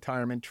after his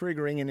retirement,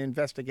 triggering an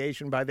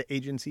investigation by the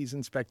agency's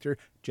Inspector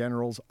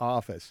General's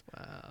office.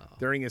 Wow.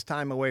 During his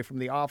time away from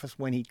the office,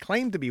 when he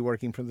claimed to be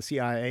working for the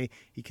CIA,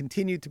 he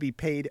continued to be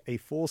paid a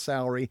full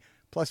salary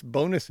plus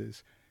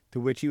bonuses, to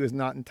which he was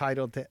not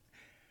entitled that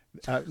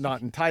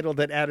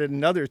added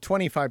another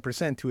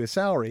 25% to his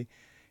salary.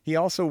 He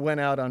also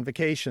went out on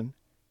vacation,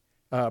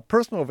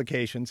 personal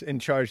vacations, and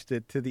charged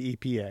it to the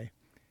EPA,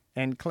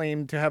 and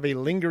claimed to have a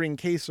lingering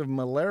case of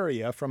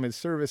malaria from his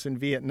service in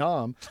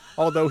Vietnam,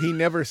 although he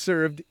never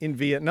served in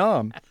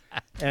Vietnam.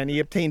 And he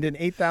obtained an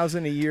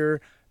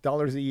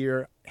 $8,000 a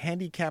year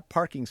handicap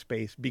parking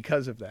space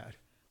because of that.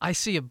 I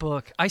see a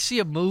book. I see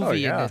a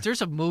movie in yeah. this.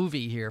 There's a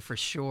movie here for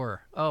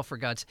sure. Oh, for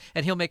God's...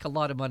 And he'll make a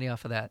lot of money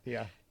off of that.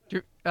 Yeah.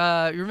 You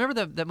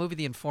remember that movie,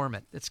 The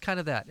Informant? It's kind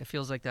of that. It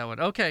feels like that one.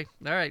 Okay.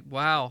 All right.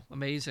 Wow.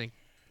 Amazing.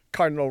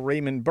 Cardinal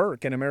Raymond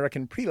Burke, an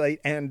American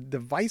prelate and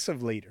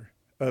divisive leader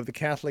of the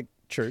Catholic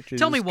Church,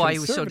 Tell me why he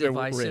was so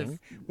divisive.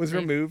 Was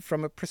removed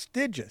from a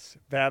prestigious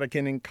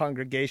Vatican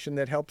congregation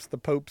that helps the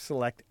Pope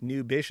select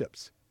new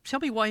bishops. Tell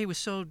me why he was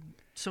so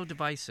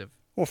divisive.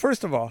 Well,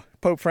 first of all,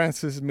 Pope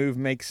Francis' move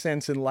makes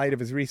sense in light of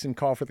his recent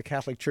call for the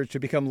Catholic Church to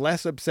become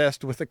less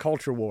obsessed with the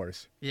culture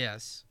wars.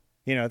 Yes.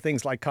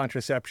 Things like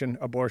contraception,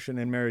 abortion,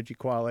 and marriage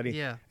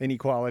equality,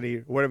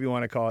 inequality, whatever you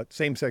want to call it,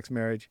 same-sex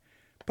marriage.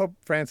 Pope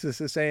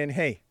Francis is saying,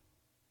 hey,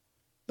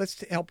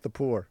 let's help the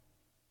poor.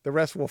 The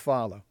rest will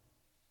follow.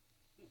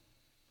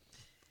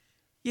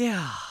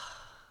 Yeah.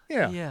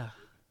 Yeah. Yeah.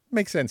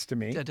 Makes sense to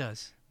me. It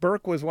does.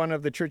 Burke was one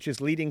of the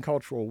church's leading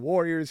cultural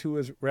warriors who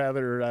was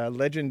rather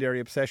legendary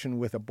obsession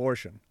with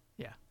abortion.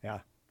 Yeah.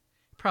 Yeah.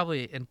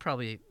 Probably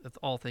with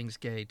all things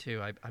gay,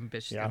 too. I'm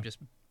just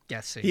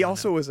guessing. He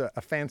also was a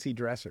fancy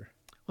dresser.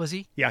 Was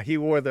he? Yeah, he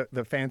wore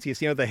the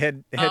fanciest, the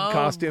head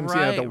costumes,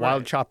 right, the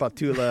wild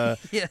Chapatula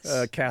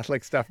yes.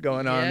 Catholic stuff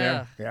going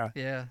on there.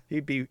 Yeah.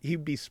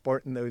 He'd be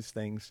sporting those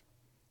things,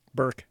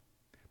 Burke.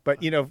 But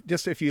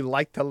just if you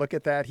like to look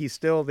at that, he's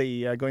still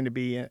going to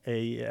be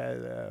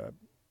in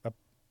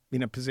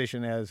a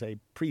position as a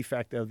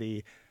prefect of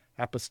the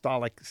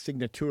Apostolic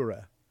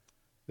Signatura,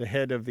 the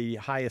head of the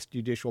highest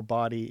judicial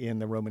body in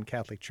the Roman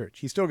Catholic Church.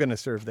 He's still going to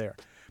serve there,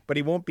 but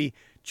he won't be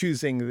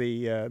choosing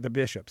the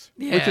bishops,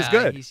 which is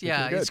good.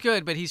 It's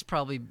good, but he's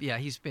probably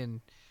he's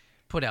been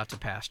put out to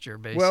pasture,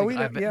 basically. Well, we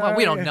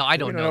don't know. I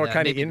don't know what that.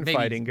 kind of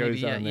infighting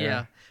goes on there.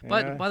 Yeah.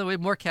 But by the way,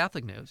 more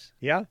Catholic news.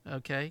 Yeah.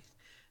 Okay.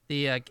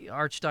 The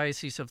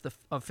Archdiocese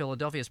of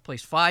Philadelphia has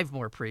placed 5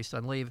 more priests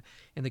on leave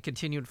in the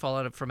continued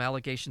fallout from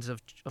allegations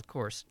of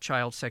course,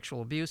 child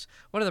sexual abuse.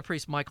 One of the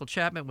priests, Michael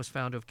Chapman, was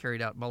found to have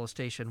carried out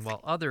molestation,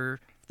 while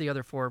the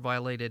other 4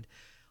 violated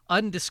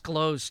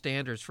undisclosed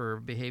standards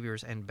for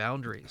behaviors and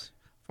boundaries.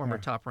 Former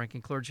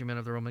top-ranking clergyman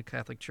of the Roman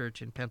Catholic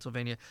Church in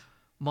Pennsylvania,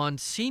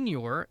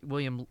 Monsignor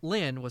William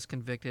Lynn, was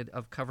convicted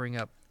of covering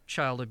up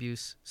child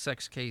abuse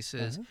sex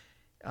cases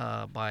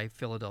by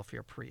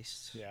Philadelphia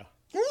priests. Yeah.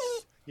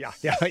 Yeah,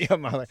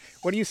 Mother.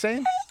 What are you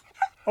saying?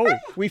 Oh,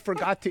 we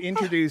forgot to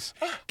introduce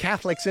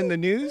Catholics in the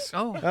News.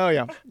 Oh.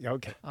 Yeah.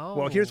 Okay. Oh.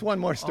 Well, here's one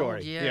more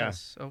story. Oh,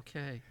 yes.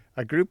 Okay.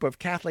 A group of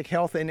Catholic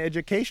health and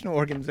educational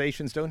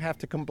organizations don't have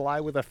to comply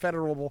with a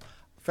federal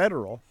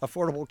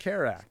Affordable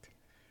Care Act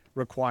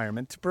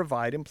requirement to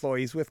provide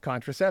employees with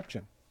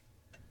contraception.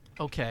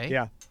 Okay.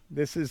 Yeah.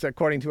 This is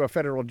according to a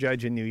federal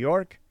judge in New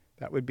York.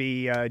 That would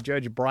be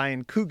Judge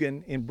Brian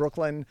Coogan in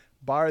Brooklyn,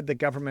 barred the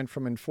government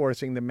from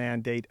enforcing the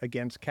mandate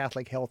against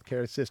Catholic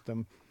healthcare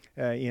system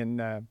in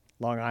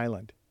Long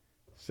Island.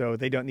 So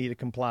they don't need to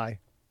comply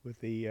with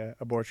the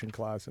abortion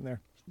clause in there.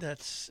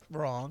 That's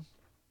wrong.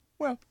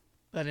 Well,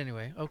 But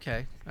anyway,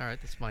 okay. All right,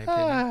 that's my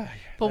opinion.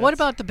 But what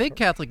about the big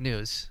Catholic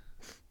news?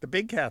 The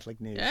big Catholic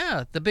news.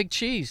 Yeah, the big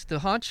cheese, the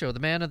honcho, the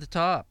man at the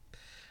top.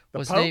 The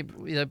was Pope?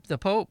 named the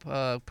Pope.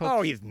 Pope.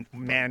 Oh, he's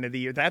man of the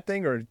year. That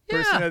thing or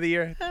person of the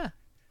year? Yeah.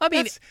 I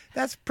mean,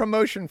 that's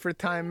promotion for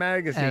Time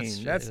Magazine. that's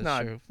That's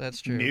not true.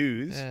 That's true.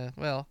 news. Yeah,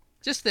 well,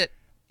 just that.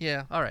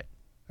 Yeah. All right.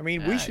 I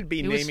mean, we should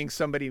be naming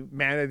somebody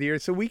man of the year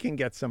so we can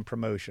get some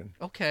promotion.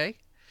 Okay.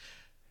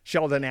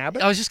 Sheldon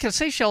Abbott, I was just gonna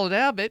say Sheldon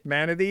Abbott,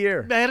 man of the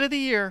year. man of the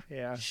year.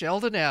 Yeah.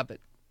 Sheldon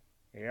Abbott.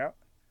 Yeah.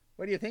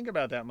 What do you think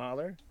about that,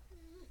 Mahler?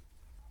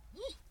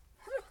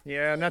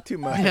 Yeah, not too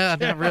much. Yeah,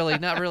 not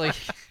really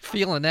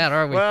feeling that,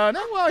 are we? Well,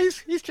 no. Well,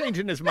 he's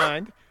changing his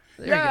mind.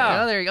 There you go.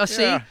 Oh, there you go.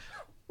 See, Yeah.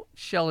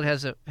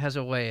 Sheldon has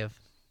a way of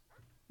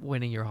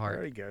winning your There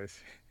heart. he goes.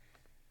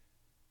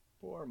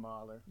 Poor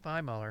Mahler.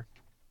 Bye, Mueller.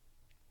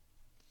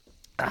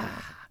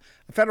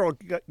 A federal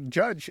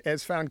judge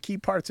has found key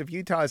parts of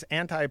Utah's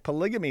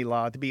anti-polygamy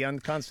law to be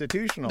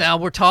unconstitutional. Now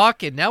we're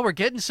talking. Now we're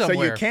getting somewhere.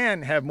 So you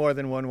can have more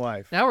than one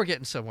wife. Now we're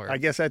getting somewhere. I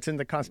guess that's in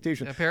the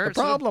Constitution. Apparently.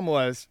 The problem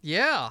was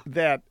Yeah.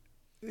 that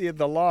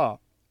the law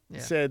Yeah.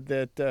 said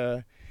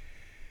that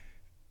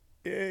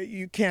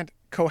you can't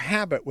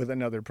cohabit with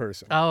another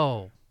person.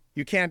 Oh.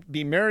 You can't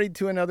be married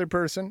to another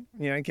person.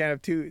 You know, you can't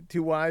have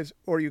two wives,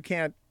 or you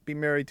can't be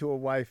married to a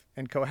wife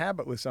and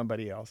cohabit with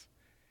somebody else.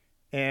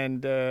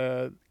 And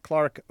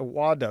Clark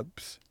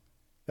Waddups,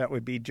 that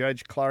would be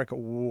Judge Clark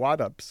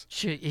Waddups.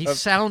 He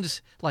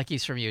sounds like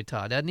he's from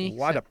Utah, doesn't he?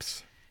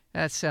 Waddups.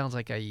 That sounds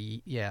like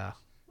yeah.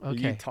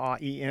 Okay. Utah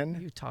E-N.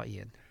 Utah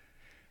Ian.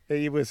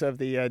 He was of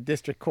the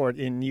district court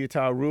in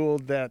Utah,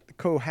 ruled that the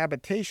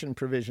cohabitation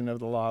provision of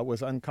the law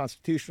was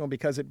unconstitutional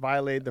because it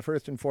violated the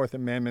First and Fourth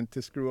Amendment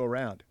to screw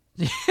around.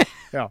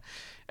 Yeah.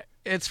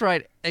 It's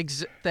right.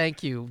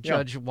 Thank you,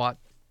 Yeah. Judge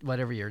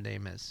whatever your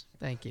name is.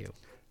 Thank you.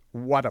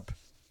 Waddup.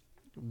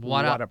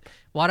 What What up? up?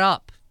 What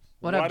up?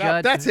 What up,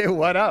 Judge? That's it.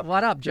 What up?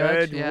 What up,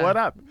 Judge? Yeah. What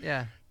up?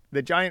 Yeah.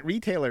 The giant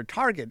retailer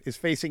Target is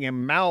facing a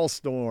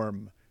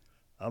maelstrom.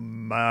 A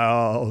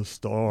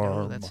maelstrom.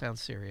 Oh, that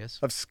sounds serious.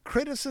 Of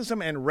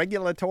criticism and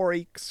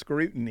regulatory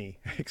scrutiny.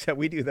 Except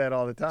we do that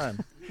all the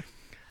time.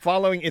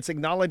 Following its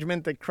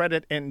acknowledgement that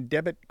credit and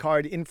debit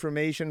card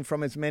information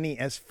from as many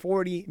as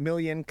 40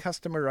 million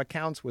customer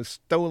accounts was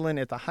stolen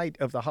at the height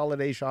of the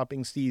holiday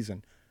shopping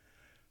season.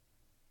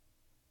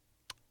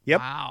 Yep.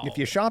 Wow. If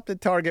you shopped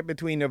at Target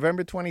between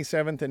November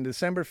 27th and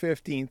December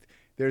 15th,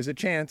 there's a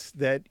chance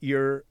that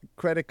your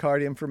credit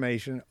card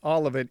information,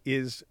 all of it,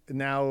 is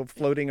now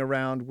floating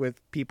around with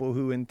people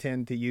who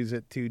intend to use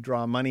it to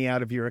draw money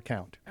out of your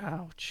account.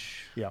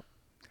 Ouch. Yep.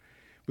 It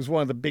was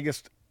one of the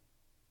biggest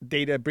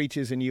data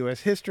breaches in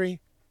U.S.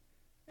 history.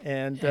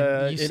 And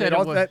you said it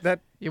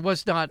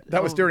was not.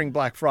 That was during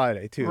Black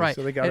Friday, too. Right.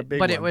 So they got a big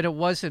but one. it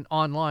wasn't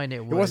online.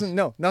 It wasn't,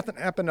 no, nothing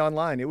happened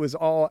online. It was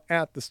all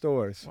at the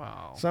stores.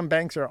 Wow. Some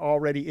banks are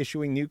already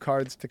issuing new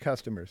cards to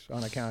customers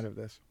on account of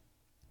this.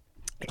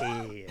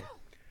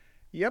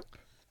 Yep.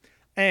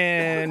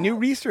 And new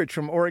research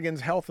from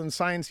Oregon's Health and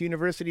Science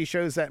University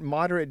shows that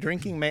moderate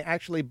drinking may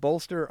actually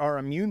bolster our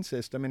immune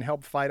system and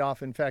help fight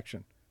off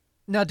infection.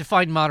 Now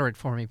define moderate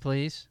for me,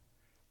 please.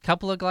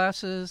 Couple of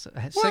glasses,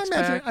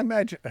 six-pack.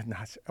 Imagine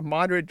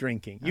moderate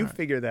drinking. You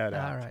figure that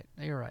out. All right,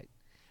 you're right.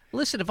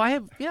 Listen, if I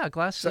have a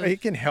glass, So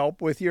it can help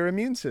with your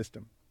immune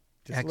system.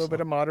 Just a little bit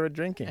of moderate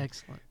drinking.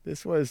 Excellent.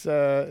 This was.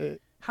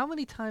 How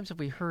many times have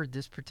we heard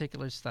this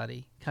particular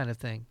study kind of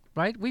thing?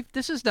 Right?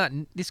 This is not.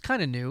 It's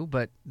kind of new,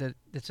 but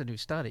it's a new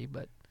study.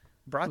 But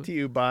brought to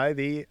you by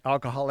the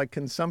Alcoholic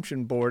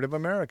Consumption Board of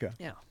America.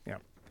 Yeah. Yeah.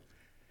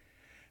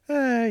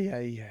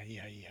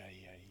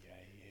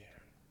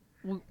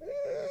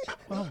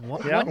 Well,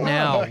 what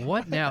now?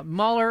 What now?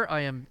 Mueller,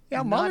 I am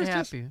not Muller's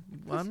happy.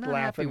 I'm not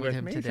happy with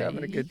him me. today. He's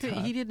having a good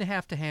time. He didn't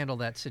have to handle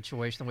that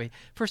situation the way.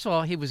 First of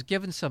all, he was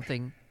given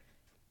something.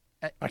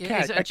 A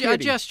cat, a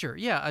kitty. gesture.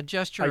 Yeah, a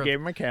gesture. I gave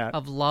him a cat.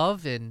 Of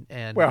love and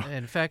Well,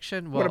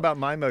 affection. What about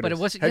my motives? But it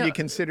wasn't. Have yeah, you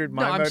considered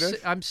my no, motives?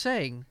 I'm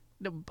saying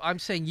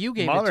you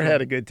gave Mahler it to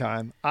had him. a good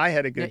time. I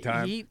had a good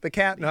time. The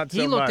cat, not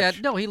so he looked much.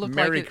 He looked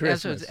Merry like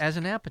Christmas. it as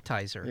an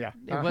appetizer. Yeah.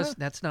 It was.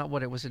 That's not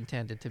what it was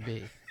intended to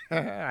be.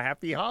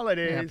 Happy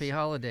holidays. Happy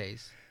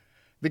holidays.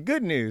 The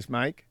good news,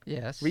 Mike.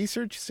 Yes.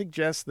 Research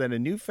suggests that a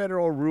new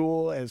federal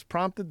rule has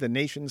prompted the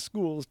nation's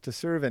schools to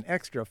serve an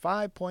extra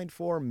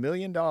 $5.4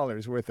 million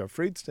worth of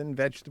fruits and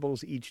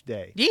vegetables each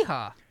day.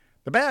 Yeehaw.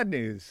 The bad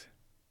news.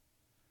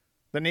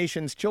 The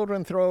nation's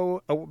children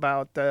throw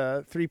about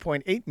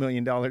 $3.8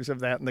 million of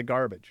that in the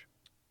garbage.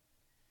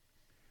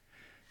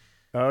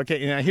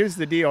 Okay, now here's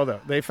the deal,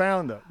 though. They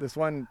found, though, this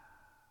one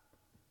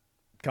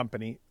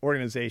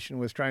organization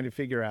was trying to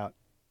figure out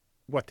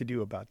what to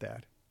do about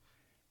that.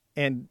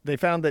 And they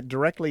found that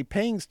directly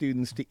paying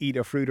students to eat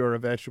a fruit or a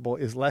vegetable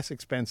is less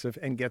expensive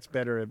and gets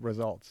better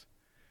results.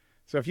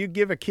 So if you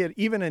give a kid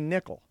even a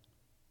nickel,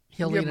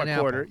 He'll give eat him an a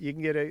apple. quarter, you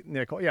can get a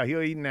nickel. Yeah,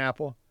 he'll eat an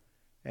apple.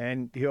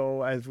 And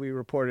he'll, as we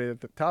reported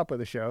at the top of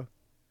the show,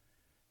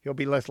 he'll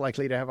be less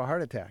likely to have a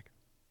heart attack,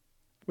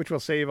 which will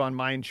save on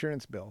my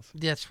insurance bills.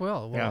 Yes,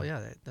 well,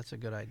 yeah, that's a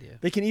good idea.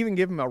 They can even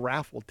give him a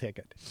raffle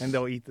ticket, and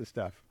they'll eat the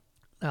stuff.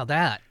 Now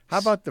that. How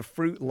about the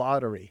fruit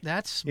lottery?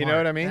 That's smart. You know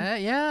what I mean?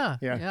 Yeah,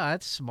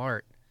 that's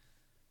smart.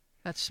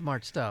 That's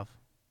smart stuff.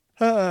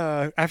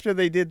 After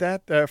they did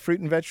that,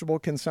 fruit and vegetable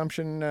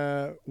consumption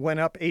went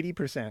up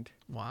 80%.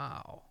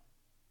 Wow.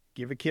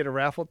 Give a kid a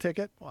raffle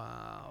ticket.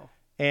 Wow.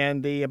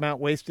 And the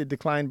amount wasted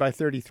declined by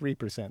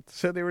 33%.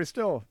 So they were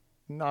still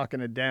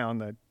knocking it down,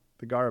 the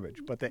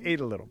garbage, but they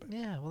ate a little bit.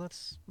 Yeah, well,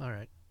 that's all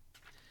right.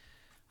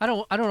 I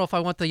don't know if I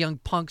want the young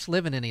punks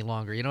living any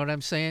longer. You know what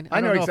I'm saying?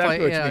 I know don't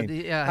exactly if what you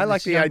mean. Yeah, I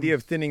like the idea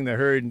of thinning the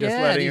herd and just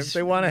letting them, if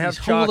they want to have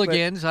these chocolate.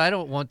 hooligans, I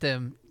don't want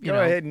them, Go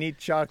ahead and eat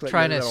chocolate,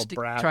 trying you to little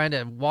brat. trying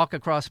to walk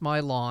across my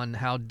lawn.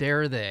 How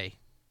dare they?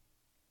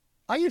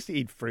 I used to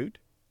eat fruit.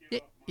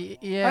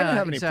 Yeah, I didn't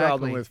have any exactly.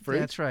 problem with fruit.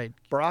 That's right.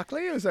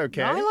 Broccoli was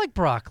okay. I like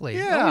broccoli.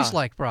 Yeah. I always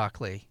like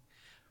broccoli.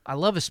 I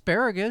love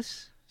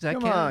asparagus. Does that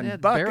Come count? on, Yeah,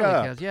 it buck barely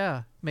up. counts.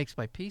 Yeah, makes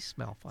my pee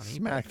smell funny.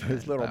 Smack but,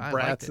 those little but I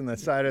brats liked in it. the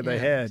side of the Yeah,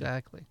 head.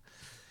 Exactly.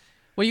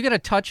 Well, you got to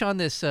touch on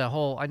this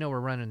whole. I know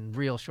we're running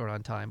real short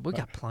on time. We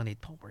got plenty.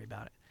 Don't worry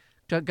about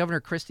it. Governor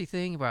Christie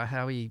thing about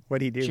how he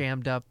What'd he do?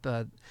 jammed up.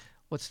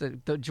 What's the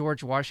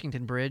George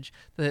Washington Bridge?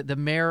 The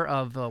mayor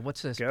of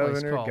what's this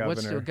place called?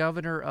 What's the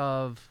governor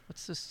of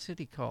what's this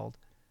city called?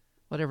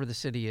 Whatever the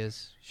city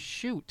is.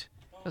 Shoot,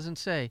 doesn't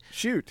say.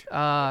 Shoot.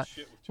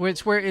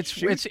 It's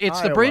the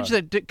Iowa. bridge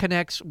that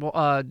connects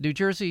New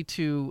Jersey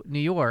to New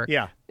York.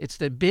 Yeah. It's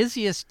the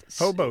busiest.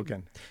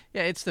 Hoboken.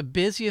 Yeah, it's the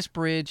busiest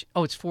bridge.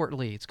 Oh, it's Fort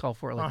Lee. It's called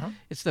Fort Lee. Uh-huh.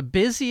 It's the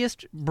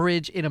busiest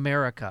bridge in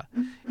America.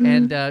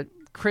 And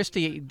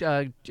Christie,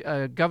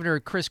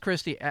 Governor Chris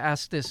Christie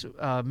asked this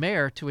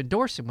mayor to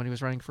endorse him when he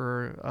was running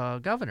for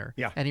governor.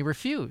 Yeah. And he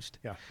refused.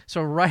 Yeah.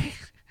 So right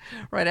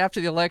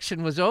after the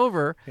election was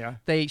over, Yeah.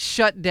 they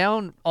shut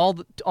down all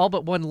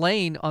but one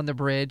lane on the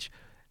bridge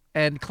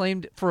and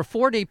claimed for a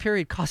 4-day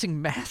period causing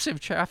massive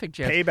traffic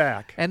jams.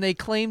 Payback. And they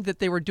claimed that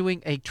they were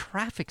doing a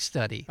traffic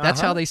study. That's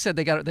how they said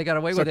they got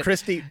away with it. So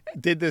Christie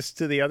did this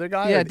to the other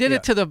guy? Yeah, did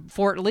it to the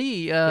Fort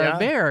Lee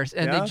mayor,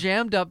 and Yeah. they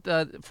jammed up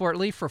Fort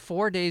Lee for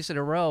 4 days in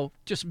a row.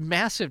 Just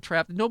massive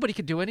traffic. Nobody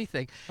could do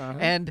anything,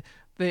 and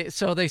they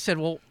said,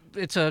 "Well,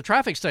 it's a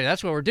traffic study.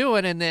 That's what we're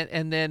doing." And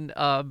then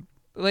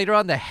later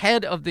on, the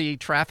head of the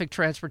traffic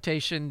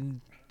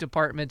transportation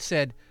department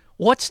said,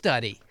 "What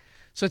study?"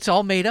 So it's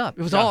all made up.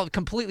 It was all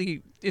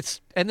completely.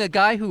 And the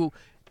guy who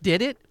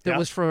did it, that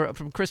was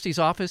from Christie's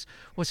office,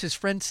 was his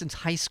friend since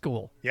high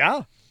school.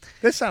 Yeah.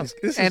 This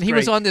is And he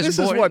great. was on this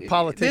board. This is what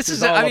politics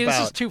is all I mean, about.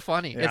 this is too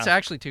funny. Yeah. It's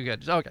actually too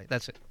good. Okay,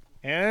 that's it.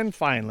 And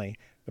finally,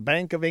 the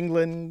Bank of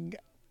England,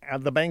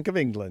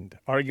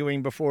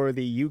 arguing before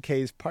the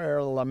UK's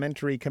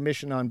Parliamentary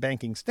Commission on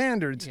Banking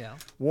Standards,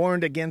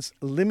 warned against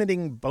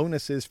limiting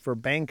bonuses for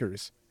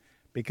bankers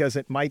because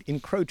it might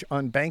encroach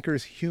on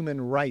bankers'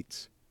 human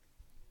rights.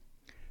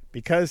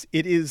 Because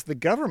it is the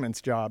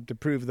government's job to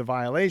prove the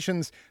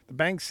violations, the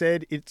bank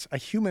said it's a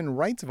human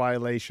rights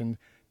violation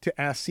to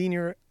ask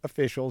senior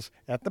officials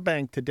at the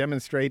bank to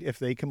demonstrate if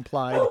they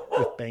complied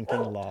with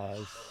banking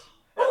laws.